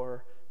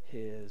for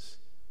his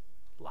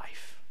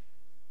life.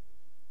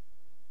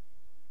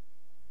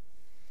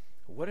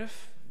 What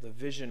if the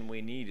vision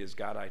we need is,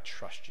 God, I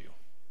trust you.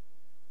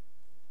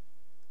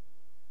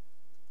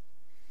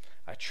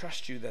 I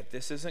trust you that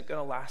this isn't going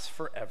to last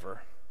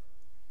forever,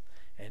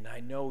 and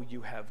I know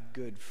you have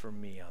good for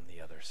me on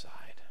the other side.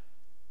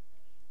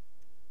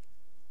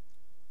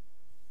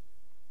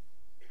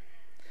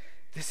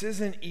 This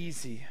isn't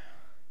easy,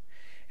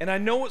 and I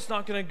know it's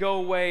not going to go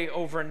away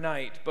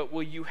overnight, but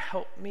will you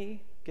help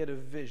me get a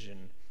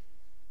vision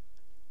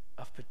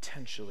of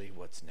potentially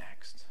what's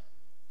next?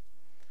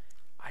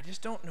 I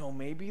just don't know.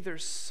 Maybe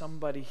there's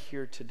somebody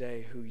here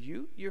today who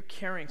you're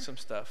carrying some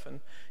stuff, and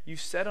you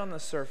said on the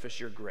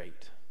surface you're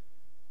great.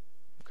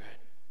 Good.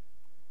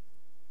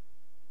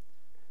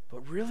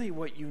 But really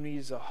what you need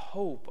is a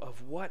hope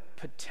of what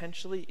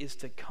potentially is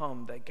to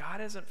come, that God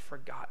hasn't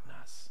forgotten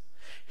us.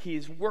 He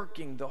is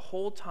working the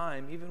whole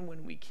time, even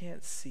when we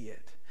can't see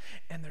it.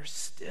 And there's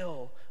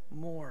still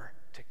more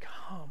to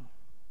come.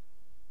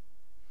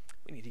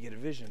 We need to get a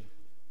vision.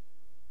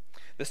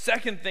 The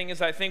second thing is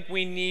I think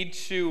we need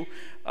to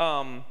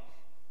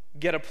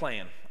get a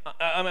plan.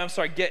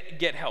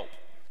 Get help.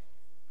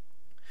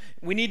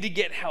 We need to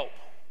get help.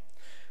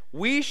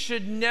 We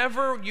should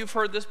never, you've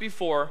heard this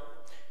before,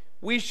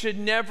 we should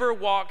never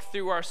walk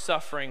through our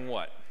suffering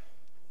what?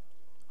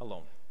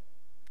 Alone.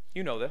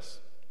 You know this.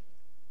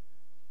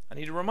 I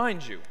need to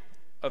remind you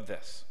of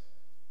this.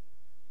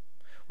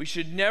 We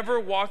should never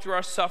walk through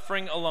our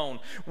suffering alone.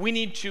 We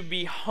need to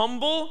be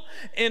humble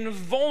and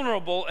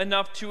vulnerable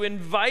enough to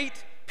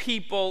invite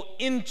people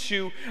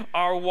into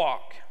our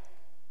walk.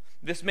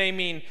 This may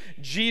mean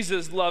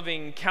Jesus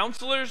loving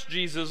counselors,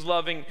 Jesus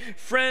loving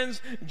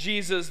friends,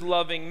 Jesus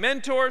loving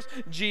mentors,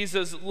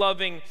 Jesus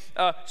loving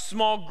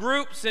small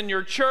groups in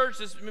your church.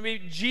 This may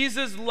be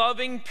Jesus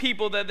loving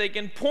people that they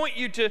can point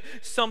you to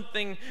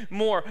something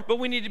more. But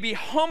we need to be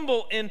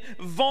humble and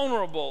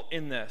vulnerable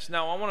in this.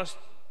 Now, I want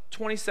a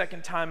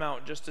 20-second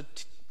timeout just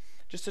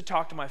to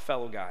talk to my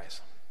fellow guys.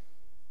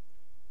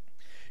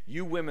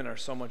 You women are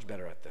so much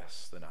better at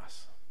this than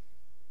us.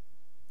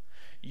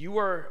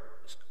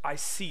 I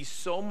see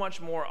so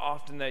much more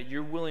often that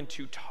you're willing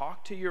to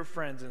talk to your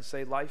friends and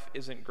say life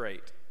isn't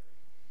great.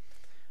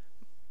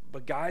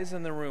 But guys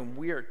in the room,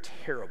 we are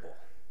terrible.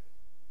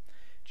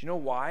 Do you know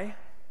why?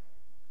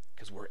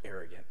 Because we're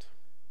arrogant.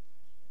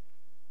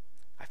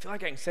 I feel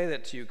like I can say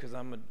that to you because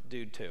I'm a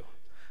dude too,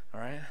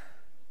 all right?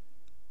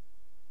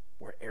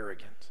 We're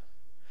arrogant.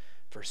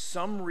 For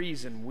some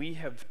reason, we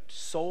have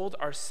sold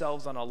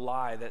ourselves on a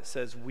lie that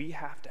says we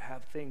have to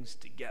have things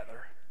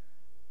together.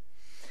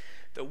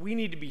 That we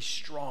need to be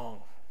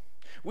strong.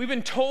 We've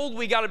been told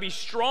we got to be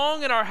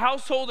strong in our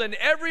household and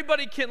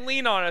everybody can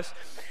lean on us.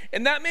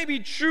 And that may be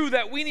true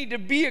that we need to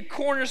be a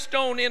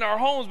cornerstone in our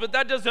homes, but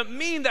that doesn't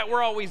mean that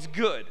we're always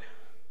good.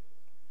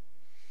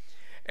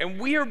 and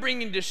we are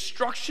bringing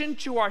destruction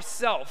to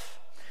ourselves,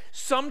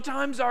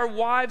 sometimes our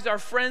wives, our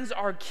friends,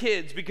 our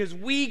kids, because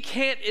we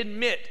can't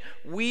admit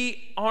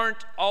we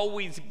aren't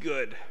always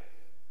good.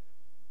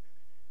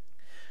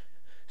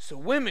 So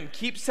women,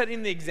 keep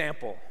setting the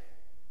example.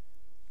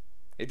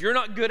 If you're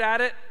not good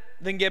at it,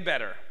 then get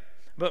better.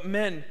 But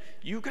men,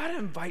 you got to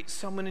invite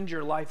someone into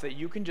your life that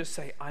you can just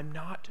say, I'm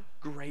not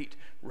great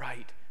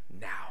right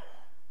now.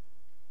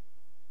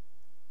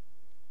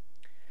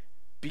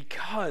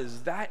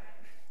 Because that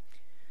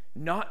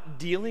not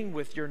dealing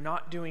with your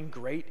not doing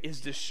great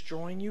is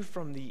destroying you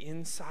from the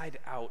inside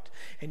out.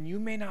 And you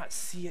may not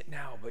see it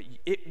now, but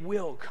it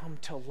will come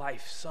to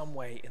life some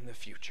way in the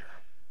future.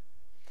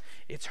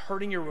 It's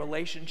hurting your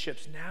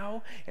relationships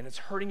now, and it's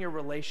hurting your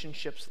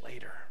relationships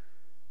later.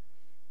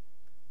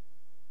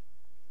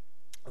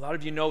 A lot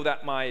of you know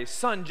that my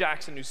son,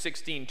 Jackson, who's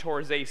 16, tore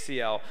his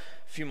ACL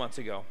a few months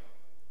ago.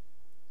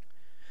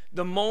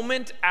 The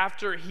moment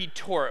after he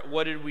tore it,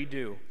 what did we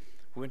do?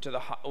 We went to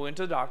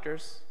the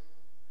doctors,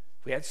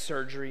 we had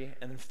surgery,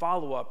 and then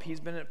follow-up. He's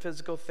been at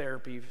physical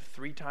therapy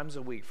 3 times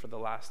a week for the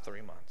last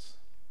 3 months.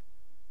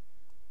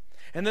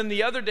 And then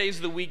the other days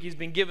of the week, he's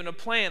been given a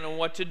plan on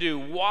what to do.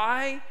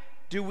 Why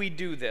do we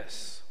do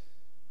this?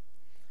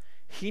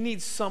 He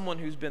needs someone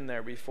who's been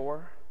there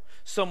before,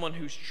 someone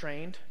who's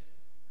trained,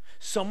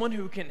 someone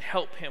who can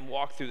help him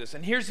walk through this.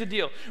 And here's the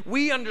deal.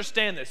 We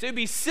understand this. It would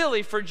be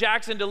silly for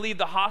Jackson to leave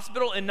the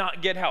hospital and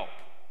not get help.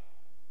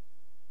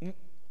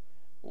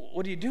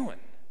 What are you doing?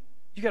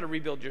 You got to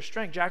rebuild your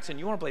strength. Jackson,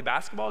 you want to play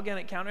basketball again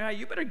at County High?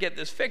 You better get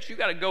this fixed. You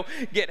got to go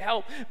get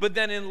help. But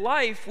then in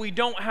life, we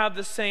don't have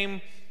the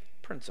same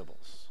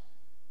principles.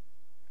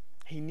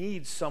 He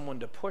needs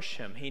someone to push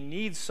him. He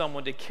needs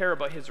someone to care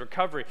about his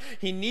recovery.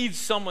 He needs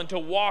someone to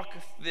walk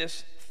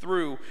this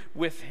through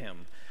with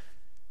him.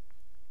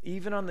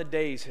 Even on the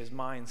days his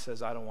mind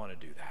says, I don't want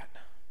to do that.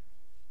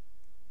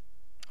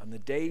 On the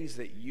days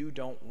that you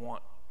don't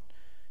want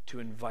to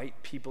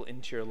invite people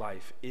into your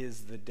life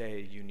is the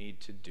day you need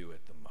to do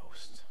it the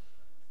most.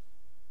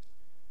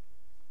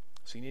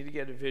 So you need to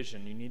get a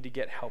vision. You need to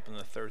get help. And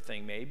the third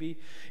thing maybe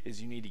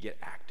is you need to get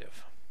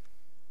active.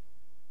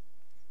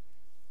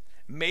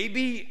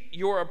 Maybe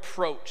your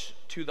approach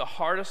to the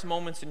hardest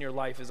moments in your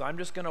life is I'm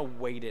just going to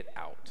wait it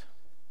out,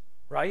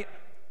 right?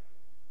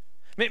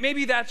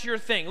 Maybe that's your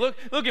thing. Look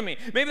at me.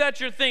 Maybe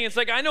that's your thing. It's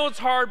like, I know it's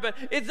hard, but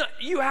it's not,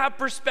 you have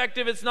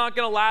perspective. It's not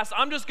going to last.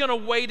 I'm just going to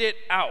wait it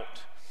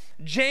out.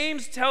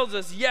 James tells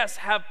us, yes,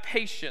 have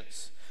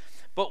patience.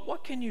 But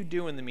what can you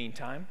do in the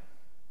meantime?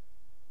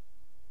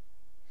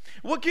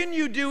 What can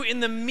you do in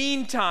the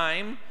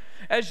meantime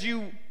as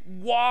you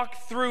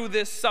walk through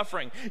this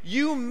suffering?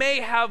 You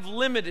may have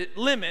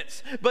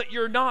limits, but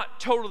you're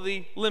not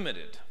totally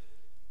limited.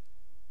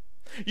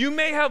 You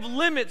may have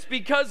limits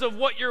because of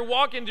what you're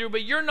walking through,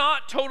 but you're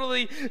not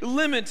totally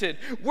limited.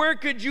 Where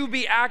could you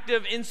be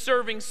active in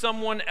serving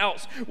someone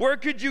else? Where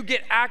could you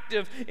get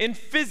active in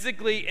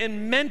physically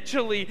and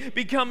mentally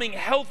becoming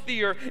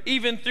healthier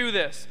even through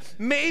this?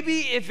 Maybe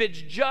if it's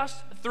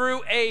just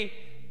through a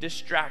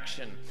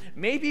distraction.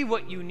 Maybe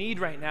what you need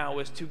right now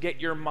is to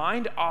get your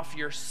mind off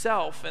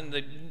yourself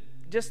and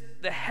just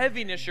the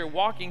heaviness you're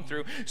walking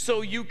through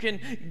so you can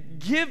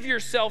give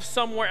yourself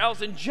somewhere else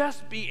and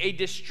just be a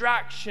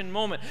distraction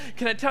moment.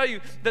 Can I tell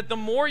you that the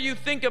more you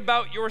think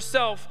about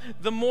yourself,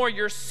 the more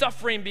your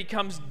suffering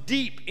becomes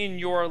deep in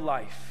your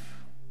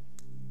life.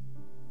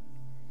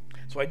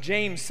 That's why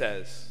James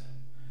says,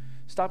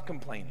 stop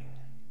complaining.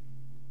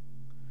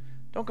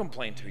 Don't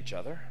complain to each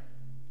other.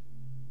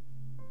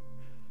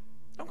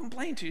 Don't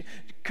complain to you.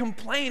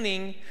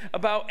 Complaining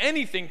about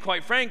anything,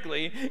 quite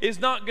frankly,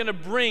 is not going to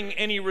bring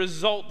any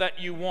result that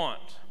you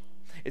want.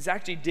 It's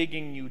actually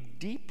digging you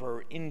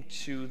deeper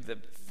into the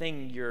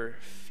thing you're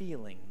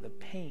feeling, the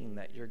pain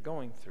that you're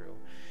going through.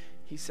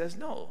 He says,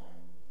 no.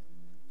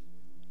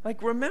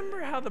 Like,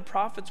 remember how the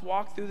prophets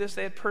walked through this?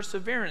 They had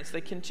perseverance.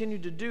 They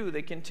continued to do.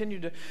 They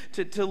continued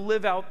to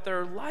live out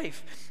their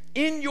life.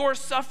 In your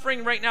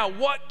suffering right now,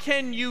 what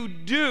can you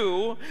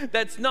do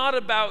that's not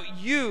about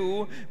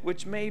you,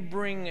 which may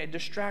bring a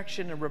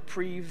distraction, a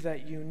reprieve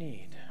that you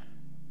need?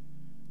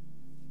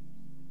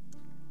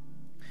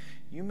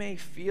 You may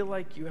feel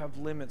like you have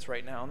limits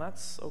right now, and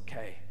that's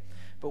okay.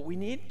 But we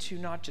need to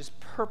not just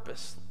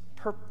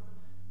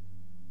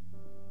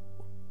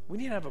we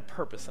need to have a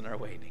purpose in our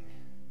waiting.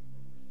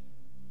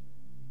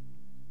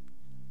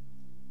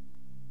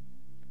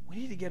 We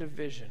need to get a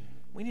vision.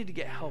 We need to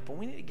get help, and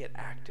we need to get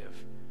active.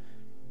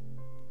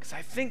 Because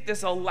I think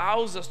this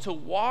allows us to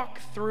walk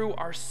through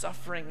our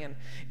suffering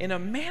in a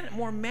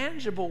more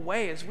manageable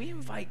way as we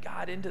invite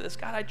God into this.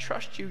 God, I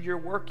trust you. You're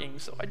working.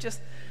 So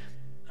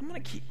I'm going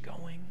to keep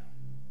going,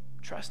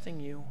 trusting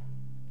you.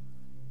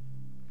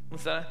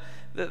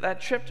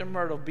 That trip to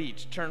Myrtle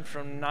Beach turned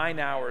from 9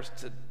 hours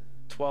to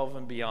 12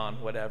 and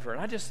beyond, whatever, and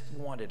I just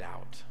wanted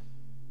out.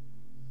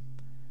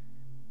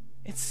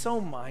 It's so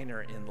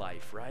minor in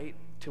life, right,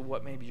 to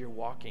what maybe you're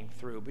walking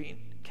through. But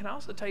can I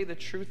also tell you the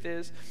truth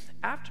is,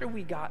 after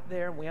we got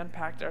there and we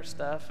unpacked our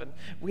stuff and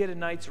we had a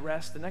night's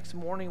rest, the next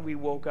morning we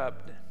woke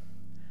up,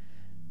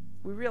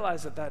 we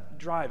realized that that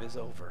drive is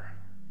over,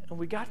 and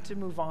we got to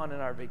move on in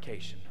our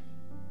vacation.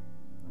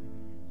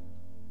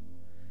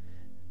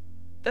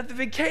 That the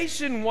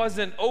vacation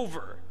wasn't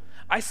over.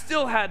 I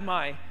still had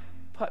my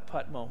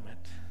putt-putt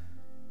moment.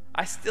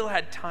 I still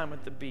had time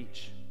at the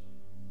beach.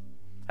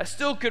 I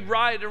still could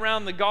ride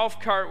around the golf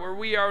cart where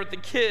we are with the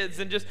kids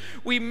and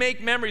we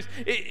make memories.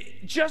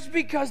 Just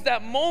because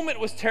that moment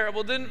was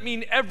terrible didn't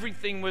mean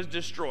everything was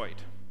destroyed.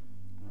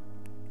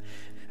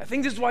 I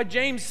think this is why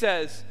James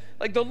says,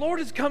 like, the Lord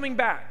is coming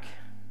back.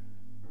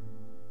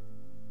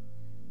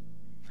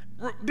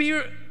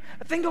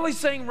 I think all he's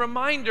saying,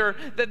 reminder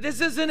that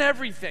this isn't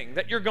everything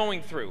that you're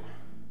going through.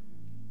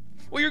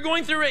 What you're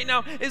going through right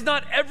now is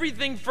not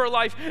everything for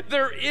life.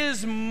 There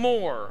is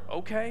more,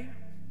 okay?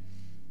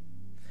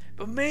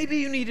 But maybe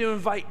you need to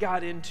invite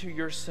God into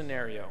your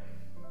scenario.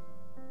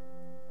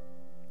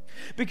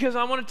 Because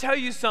I want to tell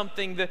you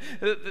something.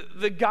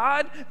 The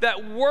God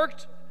that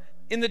worked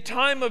in the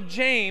time of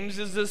James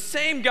is the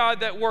same God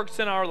that works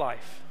in our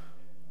life.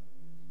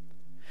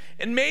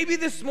 And maybe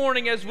this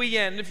morning as we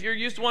end, if you're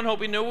used to One Hope,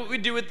 we know what we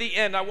do at the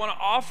end. I want to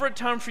offer a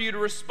time for you to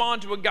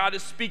respond to what God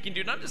is speaking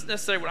to. Not just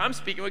necessarily what I'm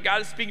speaking, what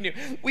God is speaking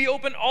to. We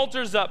open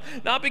altars up,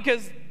 not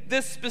because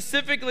this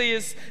specifically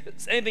is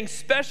anything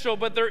special,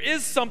 but there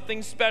is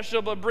something special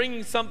about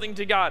bringing something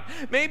to God.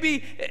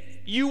 Maybe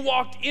you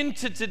walked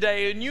into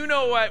today and you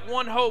know at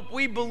One Hope,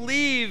 we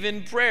believe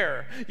in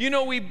prayer. You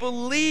know, we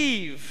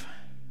believe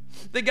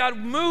that God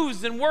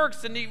moves and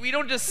works, and we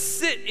don't just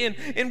sit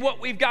in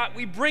what we've got.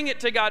 We bring it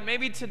to God.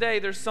 Maybe today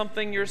there's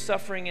something you're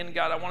suffering in,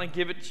 God. I want to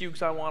give it to you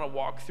because I want to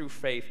walk through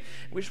faith.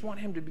 We just want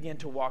him to begin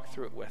to walk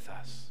through it with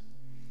us.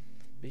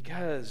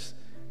 Because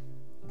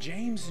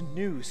James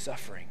knew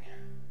suffering.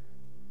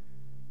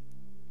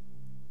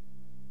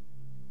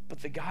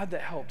 But the God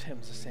that helped him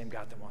is the same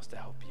God that wants to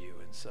help you.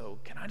 And so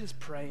can I just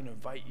pray and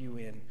invite you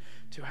in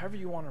to however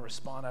you want to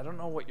respond? I don't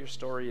know what your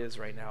story is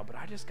right now, but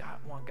I just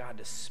want God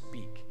to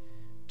speak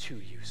to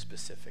you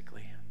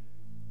specifically.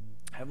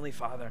 Heavenly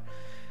Father,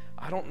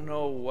 I don't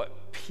know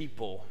what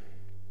people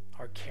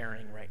are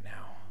carrying right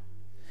now.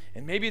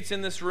 And maybe it's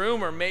in this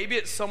room, or maybe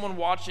it's someone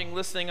watching,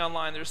 listening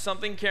online. There's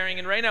something carrying,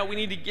 and right now we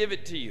need to give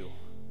it to you.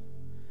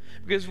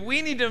 Because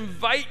we need to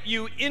invite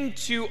you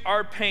into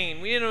our pain.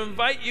 We need to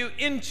invite you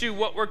into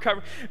what we're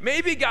covering.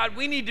 Maybe, God,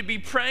 we need to be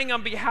praying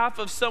on behalf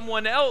of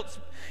someone else,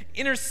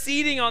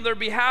 interceding on their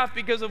behalf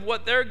because of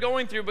what they're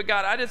going through. But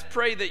God, I just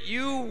pray that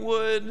you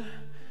would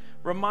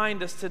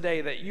remind us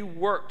today that you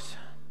worked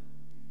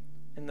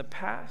in the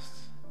past,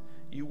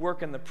 you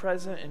work in the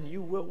present, and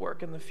you will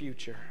work in the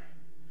future.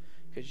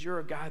 Because you're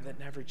a God that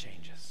never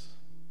changes.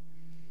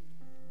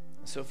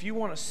 So if you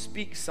want to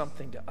speak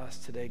something to us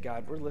today,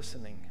 God, we're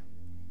listening.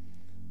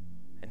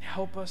 And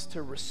help us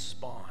to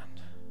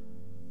respond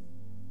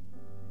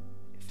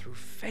through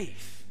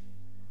faith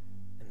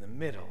in the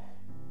middle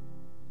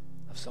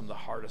of some of the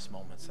hardest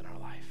moments in our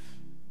life.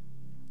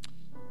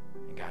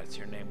 And God, it's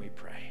your name we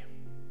pray.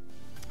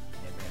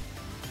 Amen.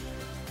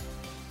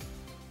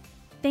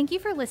 Thank you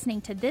for listening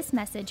to this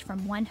message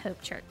from One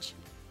Hope Church.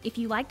 If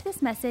you liked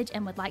this message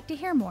and would like to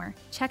hear more,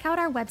 check out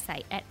our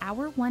website at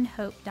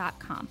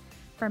ouronehope.com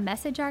for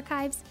message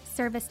archives,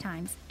 service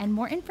times, and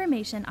more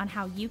information on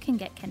how you can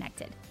get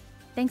connected.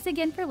 Thanks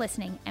again for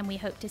listening, and we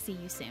hope to see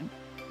you soon.